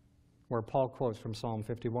where Paul quotes from Psalm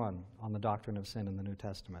 51 on the doctrine of sin in the New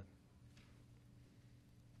Testament.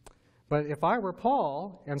 But if I were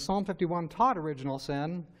Paul and Psalm 51 taught original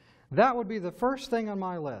sin, that would be the first thing on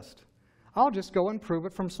my list. I'll just go and prove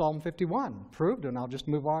it from Psalm 51. Proved, and I'll just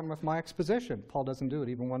move on with my exposition. Paul doesn't do it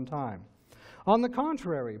even one time. On the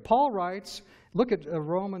contrary, Paul writes, look at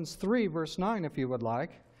Romans 3, verse 9, if you would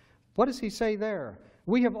like. What does he say there?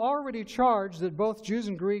 We have already charged that both Jews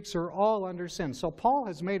and Greeks are all under sin. So Paul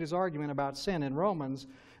has made his argument about sin in Romans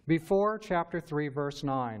before chapter 3, verse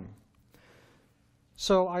 9.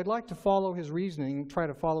 So I'd like to follow his reasoning, try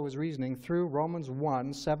to follow his reasoning through Romans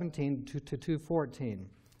 1, 17 to 2:14.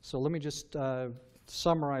 So let me just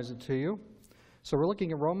summarize it to you. So we're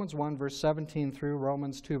looking at Romans 1, verse 17 through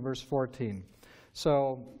Romans 2, verse 14.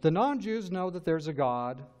 So the non-Jews know that there's a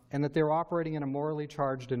God and that they're operating in a morally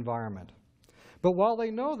charged environment. But while they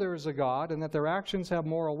know there is a God and that their actions have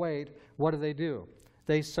moral weight, what do?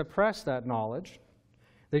 They suppress that knowledge.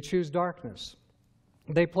 They choose darkness.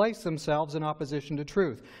 They place themselves in opposition to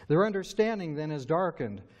truth. Their understanding then is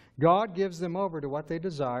darkened. God gives them over to what they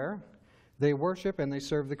desire. They worship and they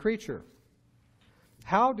serve the creature.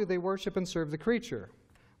 How do they worship and serve the creature?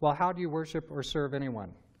 Well, how do you worship or serve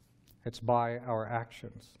anyone? It's by our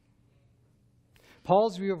actions.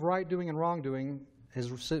 Paul's view of right doing and wrongdoing, his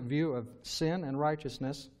view of sin and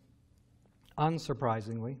righteousness,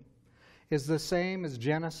 unsurprisingly, is the same as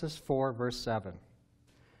Genesis 4, verse 7.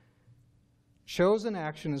 Chosen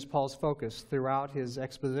action is Paul's focus throughout his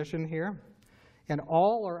exposition here. And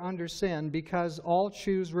all are under sin because all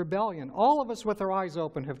choose rebellion. All of us with our eyes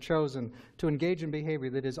open have chosen to engage in behavior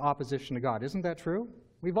that is opposition to God. Isn't that true?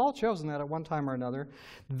 We've all chosen that at one time or another.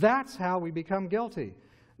 That's how we become guilty.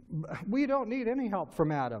 We don't need any help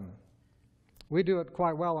from Adam. We do it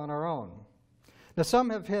quite well on our own. Now, some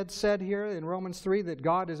have said here in Romans 3 that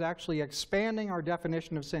God is actually expanding our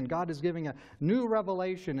definition of sin. God is giving a new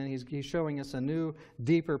revelation, and He's showing us a new,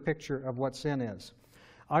 deeper picture of what sin is.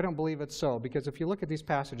 I don't believe it's so, because if you look at these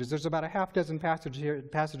passages, there's about a half dozen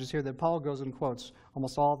passages here that Paul goes and quotes,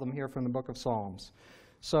 almost all of them here from the book of Psalms.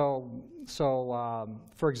 So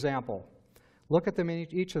for example, look at them,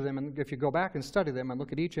 each of them, and if you go back and study them and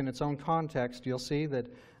look at each in its own context, you'll see that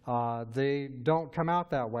they don't come out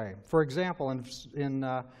that way. For example, in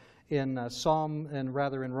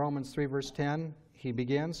Romans 3, verse 10, he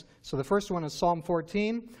begins. So the first one is Psalm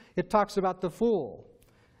 14. It talks about the fool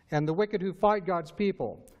and the wicked who fight God's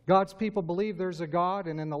people. God's people believe there's a God,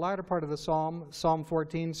 and in the latter part of the Psalm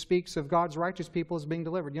 14 speaks of God's righteous people as being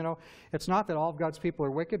delivered. You know, it's not that all of God's people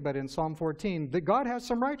are wicked, but in Psalm 14, that God has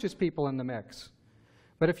some righteous people in the mix.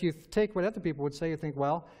 But if you take what other people would say, you think,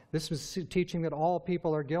 well, this is teaching that all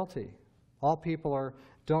people are guilty. All people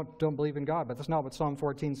don't believe in God, but that's not what Psalm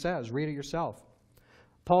 14 says. Read it yourself.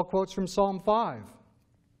 Paul quotes from Psalm 5.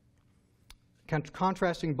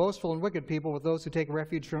 Contrasting boastful and wicked people with those who take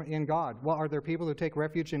refuge in God. Well, are there people who take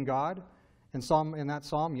refuge in God in that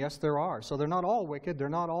psalm? Yes, there are. So they're not all wicked. They're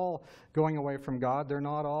not all going away from God. They're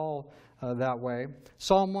not all that way.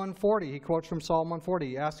 Psalm 140, he quotes from Psalm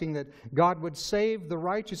 140, asking that God would save the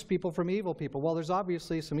righteous people from evil people. Well, there's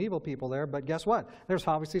obviously some evil people there, but guess what? There's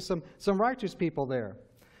obviously some righteous people there.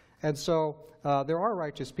 And so there are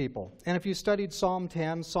righteous people. And if you studied Psalm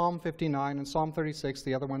 10, Psalm 59, and Psalm 36,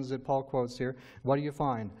 the other ones that Paul quotes here, what do you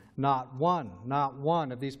find? Not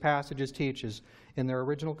one of these passages teaches in their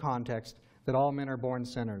original context that all men are born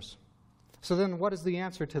sinners. So then what is the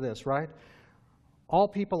answer to this, right? All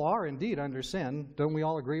people are indeed under sin. Don't we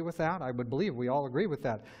all agree with that? I would believe we all agree with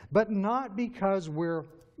that. But not because we're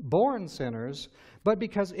born sinners, but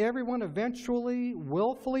because everyone eventually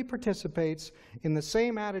willfully participates in the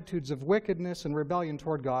same attitudes of wickedness and rebellion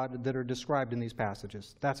toward God that are described in these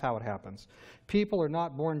passages. That's how it happens. People are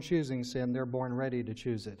not born choosing sin, they're born ready to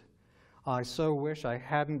choose it. I so wish I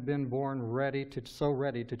hadn't been born so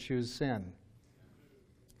ready to choose sin.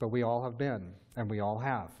 But we all have been, and we all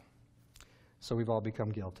have. So we've all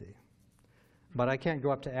become guilty. But I can't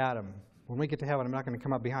go up to Adam. When we get to heaven, I'm not going to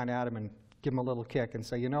come up behind Adam and give him a little kick and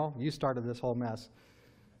say, you know, you started this whole mess.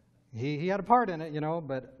 He had a part in it, you know,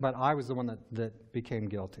 but I was the one that became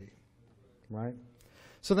guilty, right?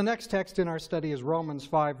 So the next text in our study is Romans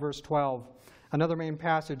 5, verse 12, another main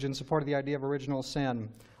passage in support of the idea of original sin.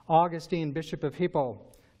 Augustine, Bishop of Hippo,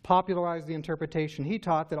 popularized the interpretation. He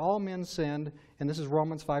taught that all men sinned, and this is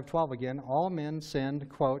Romans 5:12 again, all men sinned,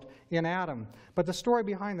 quote, in Adam. But the story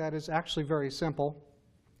behind that is actually very simple.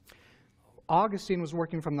 Augustine was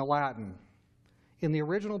working from the Latin. In the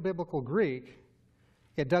original biblical Greek,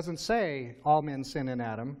 it doesn't say all men sin in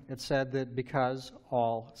Adam. It said that because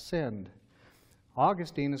all sinned.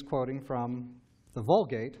 Augustine is quoting from the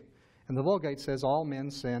Vulgate, and the Vulgate says all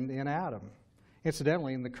men sinned in Adam.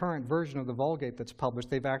 Incidentally, in the current version of the Vulgate that's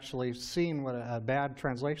published, they've actually seen what a bad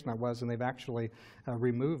translation that was, and they've actually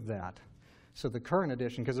removed that. So the current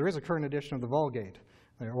edition, because there is a current edition of the Vulgate,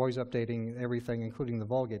 they're always updating everything, including the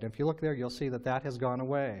Vulgate. And if you look there, you'll see that has gone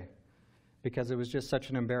away, because it was just such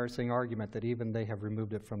an embarrassing argument that even they have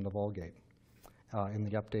removed it from the Vulgate in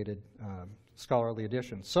the updated scholarly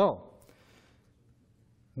edition. So,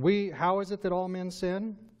 how is it that all men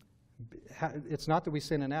sin? It's not that we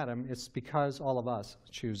sin in Adam, it's because all of us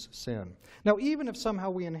choose sin. Now, even if somehow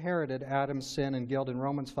we inherited Adam's sin and guilt in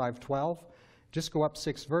Romans 5:12, just go up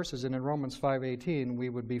 6 verses, and in Romans 5:18, we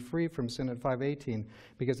would be free from sin at 5:18,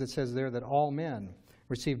 because it says there that all men.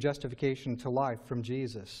 receive justification to life from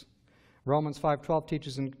Jesus. Romans 5:12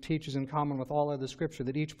 teaches in common with all other Scripture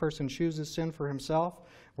that each person chooses sin for himself.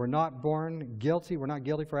 We're not born guilty. We're not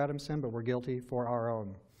guilty for Adam's sin, but we're guilty for our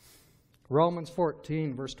own. Romans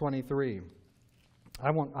 14, verse 23.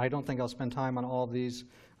 I don't think I'll spend time on all of these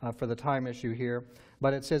for the time issue here,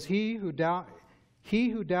 but it says, He who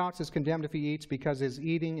doubts is condemned if he eats, because his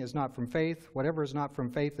eating is not from faith. Whatever is not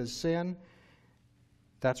from faith is sin.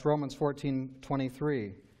 That's Romans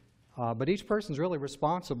 14:23. But each person's really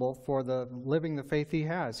responsible for living the faith he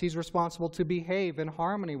has. He's responsible to behave in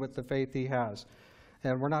harmony with the faith he has.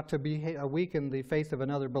 And we're not to weaken the faith of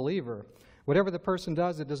another believer. Whatever the person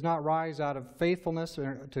does that does not rise out of faithfulness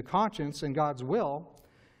to conscience and God's will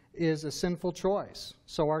is a sinful choice.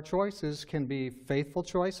 So our choices can be faithful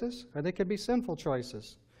choices, or they can be sinful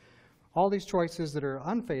choices. All these choices that are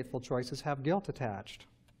unfaithful choices have guilt attached.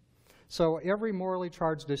 So every morally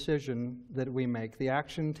charged decision that we make, the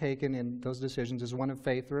action taken in those decisions is one of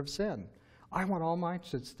faith or of sin. I want all my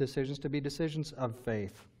decisions to be decisions of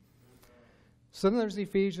faith. So then there's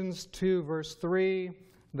Ephesians 2, verse 3,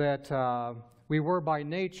 that we were by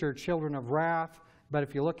nature children of wrath, but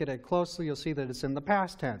if you look at it closely, you'll see that it's in the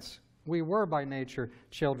past tense. We were by nature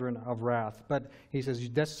children of wrath. But he says,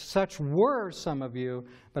 such were some of you,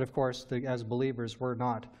 but of course, as believers, we're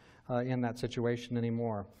not in that situation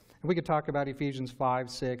anymore. And we could talk about Ephesians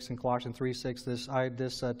 5:6 and Colossians 3:6.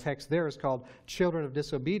 This text there is called children of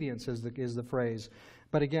disobedience is the phrase.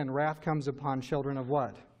 But again, wrath comes upon children of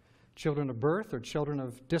what? Children of birth or children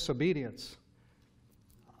of disobedience?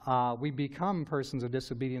 We become persons of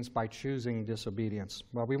disobedience by choosing disobedience.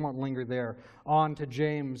 Well, we won't linger there. On to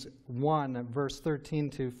James 1, verse 13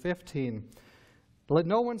 to 15. Let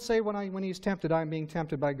no one say when he is tempted, I am being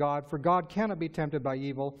tempted by God, for God cannot be tempted by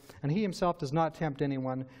evil, and he himself does not tempt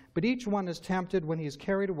anyone. But each one is tempted when he is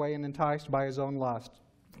carried away and enticed by his own lust.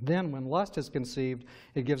 Then when lust is conceived,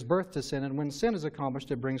 it gives birth to sin, and when sin is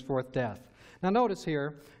accomplished, it brings forth death. Now notice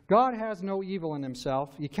here, God has no evil in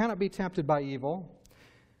himself. He cannot be tempted by evil.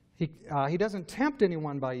 He doesn't tempt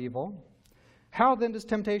anyone by evil. How then does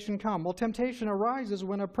temptation come? Well, temptation arises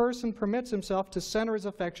when a person permits himself to center his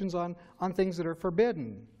affections on things that are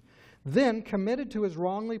forbidden. Then, committed to his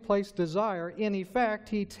wrongly placed desire, in effect,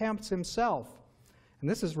 he tempts himself. And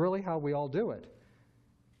this is really how we all do it.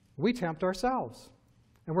 We tempt ourselves,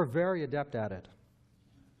 and we're very adept at it.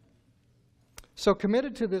 So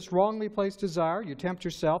committed to this wrongly placed desire, you tempt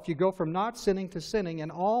yourself, you go from not sinning to sinning,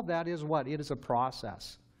 and all that is what? It is a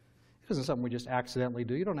process. It isn't something we just accidentally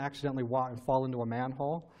do. You don't accidentally fall into a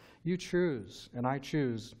manhole. You choose, and I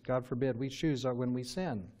choose. God forbid, we choose when we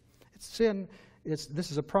sin.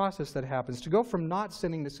 This is a process that happens. To go from not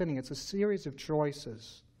sinning to sinning, it's a series of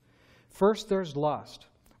choices. First, there's lust.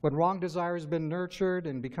 When wrong desire has been nurtured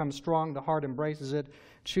and becomes strong, the heart embraces it,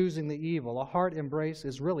 choosing the evil. A heart embrace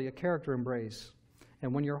is really a character embrace.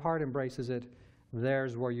 And when your heart embraces it,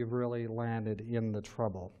 there's where you've really landed in the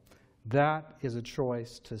trouble. That is a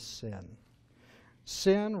choice to sin.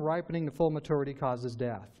 Sin, ripening to full maturity, causes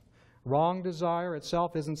death. Wrong desire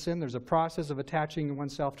itself isn't sin. There's a process of attaching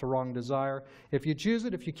oneself to wrong desire. If you choose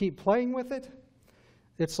it, if you keep playing with it,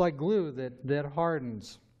 it's like glue that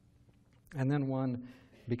hardens. And then one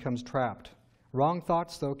becomes trapped. Wrong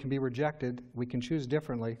thoughts, though, can be rejected. We can choose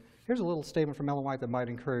differently. Here's a little statement from Ellen White that might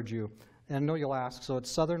encourage you. And I know you'll ask. So it's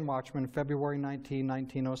Southern Watchman, February 19,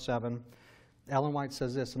 1907. Ellen White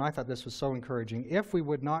says this, and I thought this was so encouraging. If we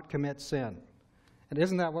would not commit sin. And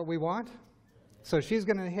isn't that what we want? So she's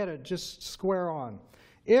going to hit it just square on.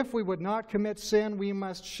 If we would not commit sin, we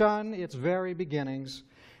must shun its very beginnings.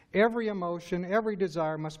 Every emotion, every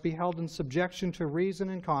desire must be held in subjection to reason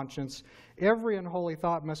and conscience. Every unholy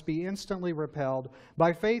thought must be instantly repelled.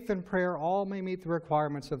 By faith and prayer, all may meet the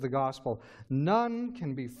requirements of the gospel. None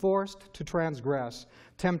can be forced to transgress.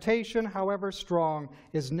 Temptation, however strong,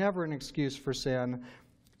 is never an excuse for sin.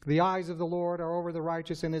 The eyes of the Lord are over the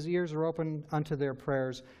righteous, and his ears are open unto their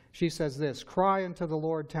prayers. She says this, cry unto the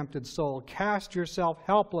Lord, tempted soul. Cast yourself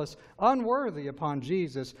helpless, unworthy upon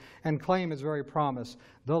Jesus, and claim his very promise.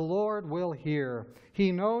 The Lord will hear.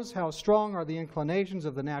 He knows how strong are the inclinations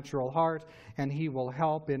of the natural heart, and he will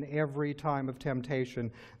help in every time of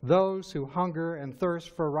temptation. Those who hunger and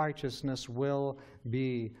thirst for righteousness will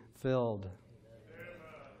be filled. Amen.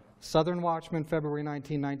 Southern Watchman, February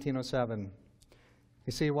 19, 1907.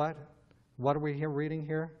 You see what? What are we reading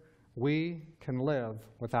here? We can live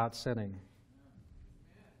without sinning.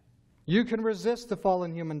 You can resist the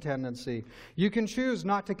fallen human tendency. You can choose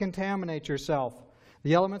not to contaminate yourself.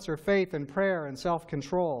 The elements are faith and prayer and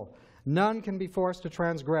self-control. None can be forced to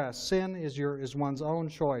transgress. Sin is one's own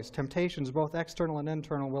choice. Temptations, both external and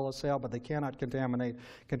internal, will assail, but they cannot contaminate.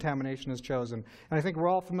 Contamination is chosen. And I think we're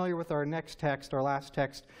all familiar with our next text. Our last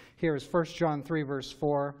text here is 1 John 3, verse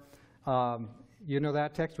 4. You know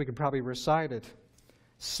that text? We could probably recite it.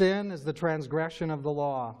 Sin is the transgression of the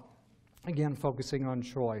law. Again, focusing on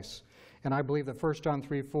choice. And I believe that 1 John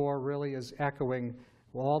 3, 4 really is echoing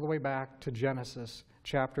all the way back to Genesis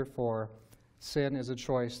chapter 4. Sin is a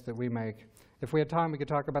choice that we make. If we had time, we could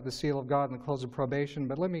talk about the seal of God and the close of probation,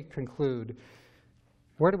 but let me conclude.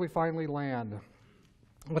 Where do we finally land?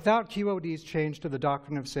 Without QOD's change to the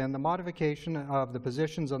doctrine of sin, the modification of the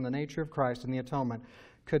positions on the nature of Christ and the atonement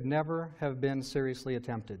could never have been seriously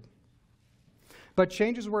attempted. But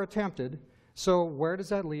changes were attempted, so where does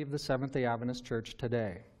that leave the Seventh-day Adventist Church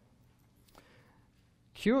today?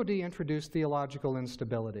 QOD introduced theological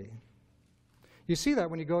instability. You see that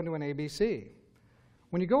when you go into an ABC.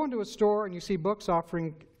 When you go into a store and you see books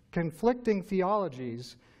offering conflicting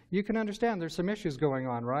theologies, you can understand there's some issues going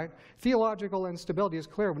on, right? Theological instability is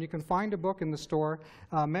clear. When you can find a book in the store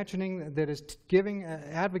mentioning that is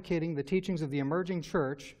advocating the teachings of the emerging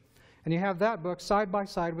church, and you have that book side by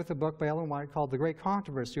side with a book by Ellen White called The Great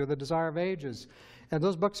Controversy or The Desire of Ages, and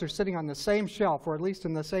those books are sitting on the same shelf or at least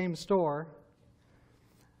in the same store,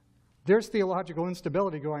 there's theological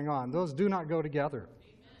instability going on. Those do not go together.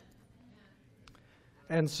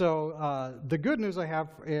 And so the good news I have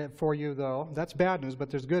for you, though, that's bad news, but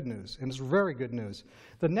there's good news, and it's very good news.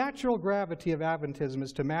 The natural gravity of Adventism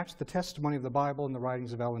is to match the testimony of the Bible and the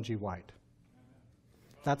writings of Ellen G. White.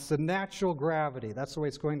 That's the natural gravity. That's the way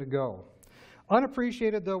it's going to go.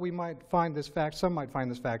 Unappreciated though we might find this fact, some might find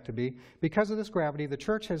this fact to be, because of this gravity, the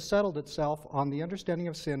church has settled itself on the understanding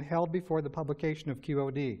of sin held before the publication of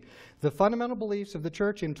QOD. The fundamental beliefs of the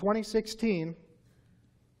church in 2016,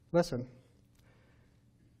 listen,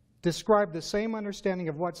 describe the same understanding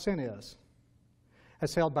of what sin is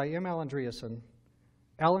as held by M. L. Andreasen,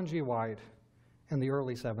 Ellen G. White, and the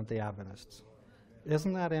early Seventh-day Adventists.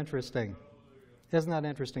 Isn't that interesting? Isn't that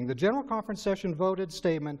interesting? The General Conference session voted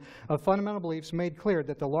statement of fundamental beliefs made clear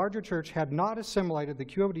that the larger church had not assimilated the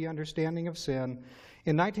QOD understanding of sin.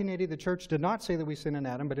 In 1980, the church did not say that we sin in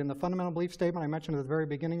Adam, but in the fundamental belief statement I mentioned at the very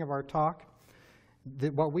beginning of our talk,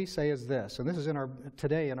 what we say is this, and this is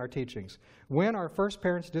today in our teachings. When our first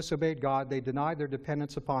parents disobeyed God, they denied their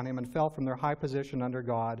dependence upon Him and fell from their high position under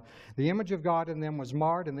God. The image of God in them was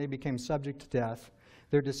marred, and they became subject to death.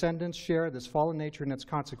 Their descendants share this fallen nature and its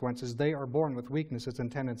consequences. They are born with weaknesses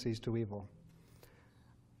and tendencies to evil.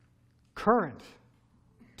 Current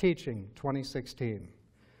teaching, 2016,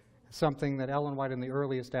 something that Ellen White and the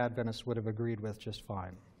earliest Adventists would have agreed with just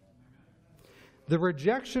fine. The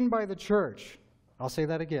rejection by the church, I'll say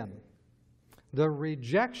that again, the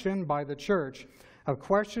rejection by the church of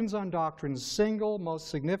questions on doctrine's single most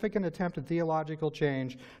significant attempt at theological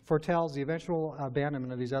change foretells the eventual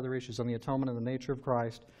abandonment of these other issues on the atonement and the nature of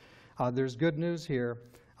Christ. There's good news here.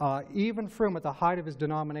 Even Froome, at the height of his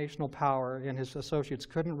denominational power, and his associates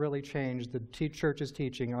couldn't really change the church's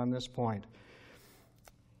teaching on this point.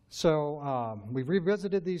 So we've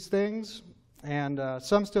revisited these things, and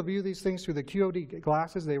some still view these things through the QOD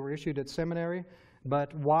glasses. They were issued at seminary,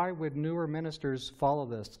 but why would newer ministers follow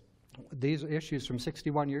this? These issues from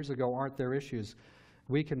 61 years ago aren't their issues.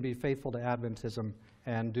 We can be faithful to Adventism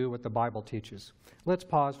and do what the Bible teaches. Let's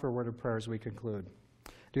pause for a word of prayer as we conclude.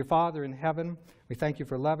 Dear Father in heaven, we thank you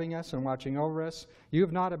for loving us and watching over us. You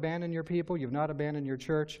have not abandoned your people. You've not abandoned your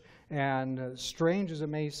church. And strange as it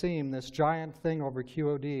may seem, this giant thing over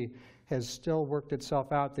QOD has still worked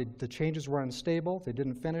itself out. The changes were unstable. They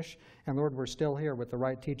didn't finish. And Lord, we're still here with the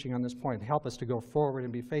right teaching on this point. Help us to go forward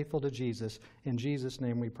and be faithful to Jesus. In Jesus'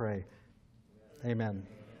 name we pray. Amen.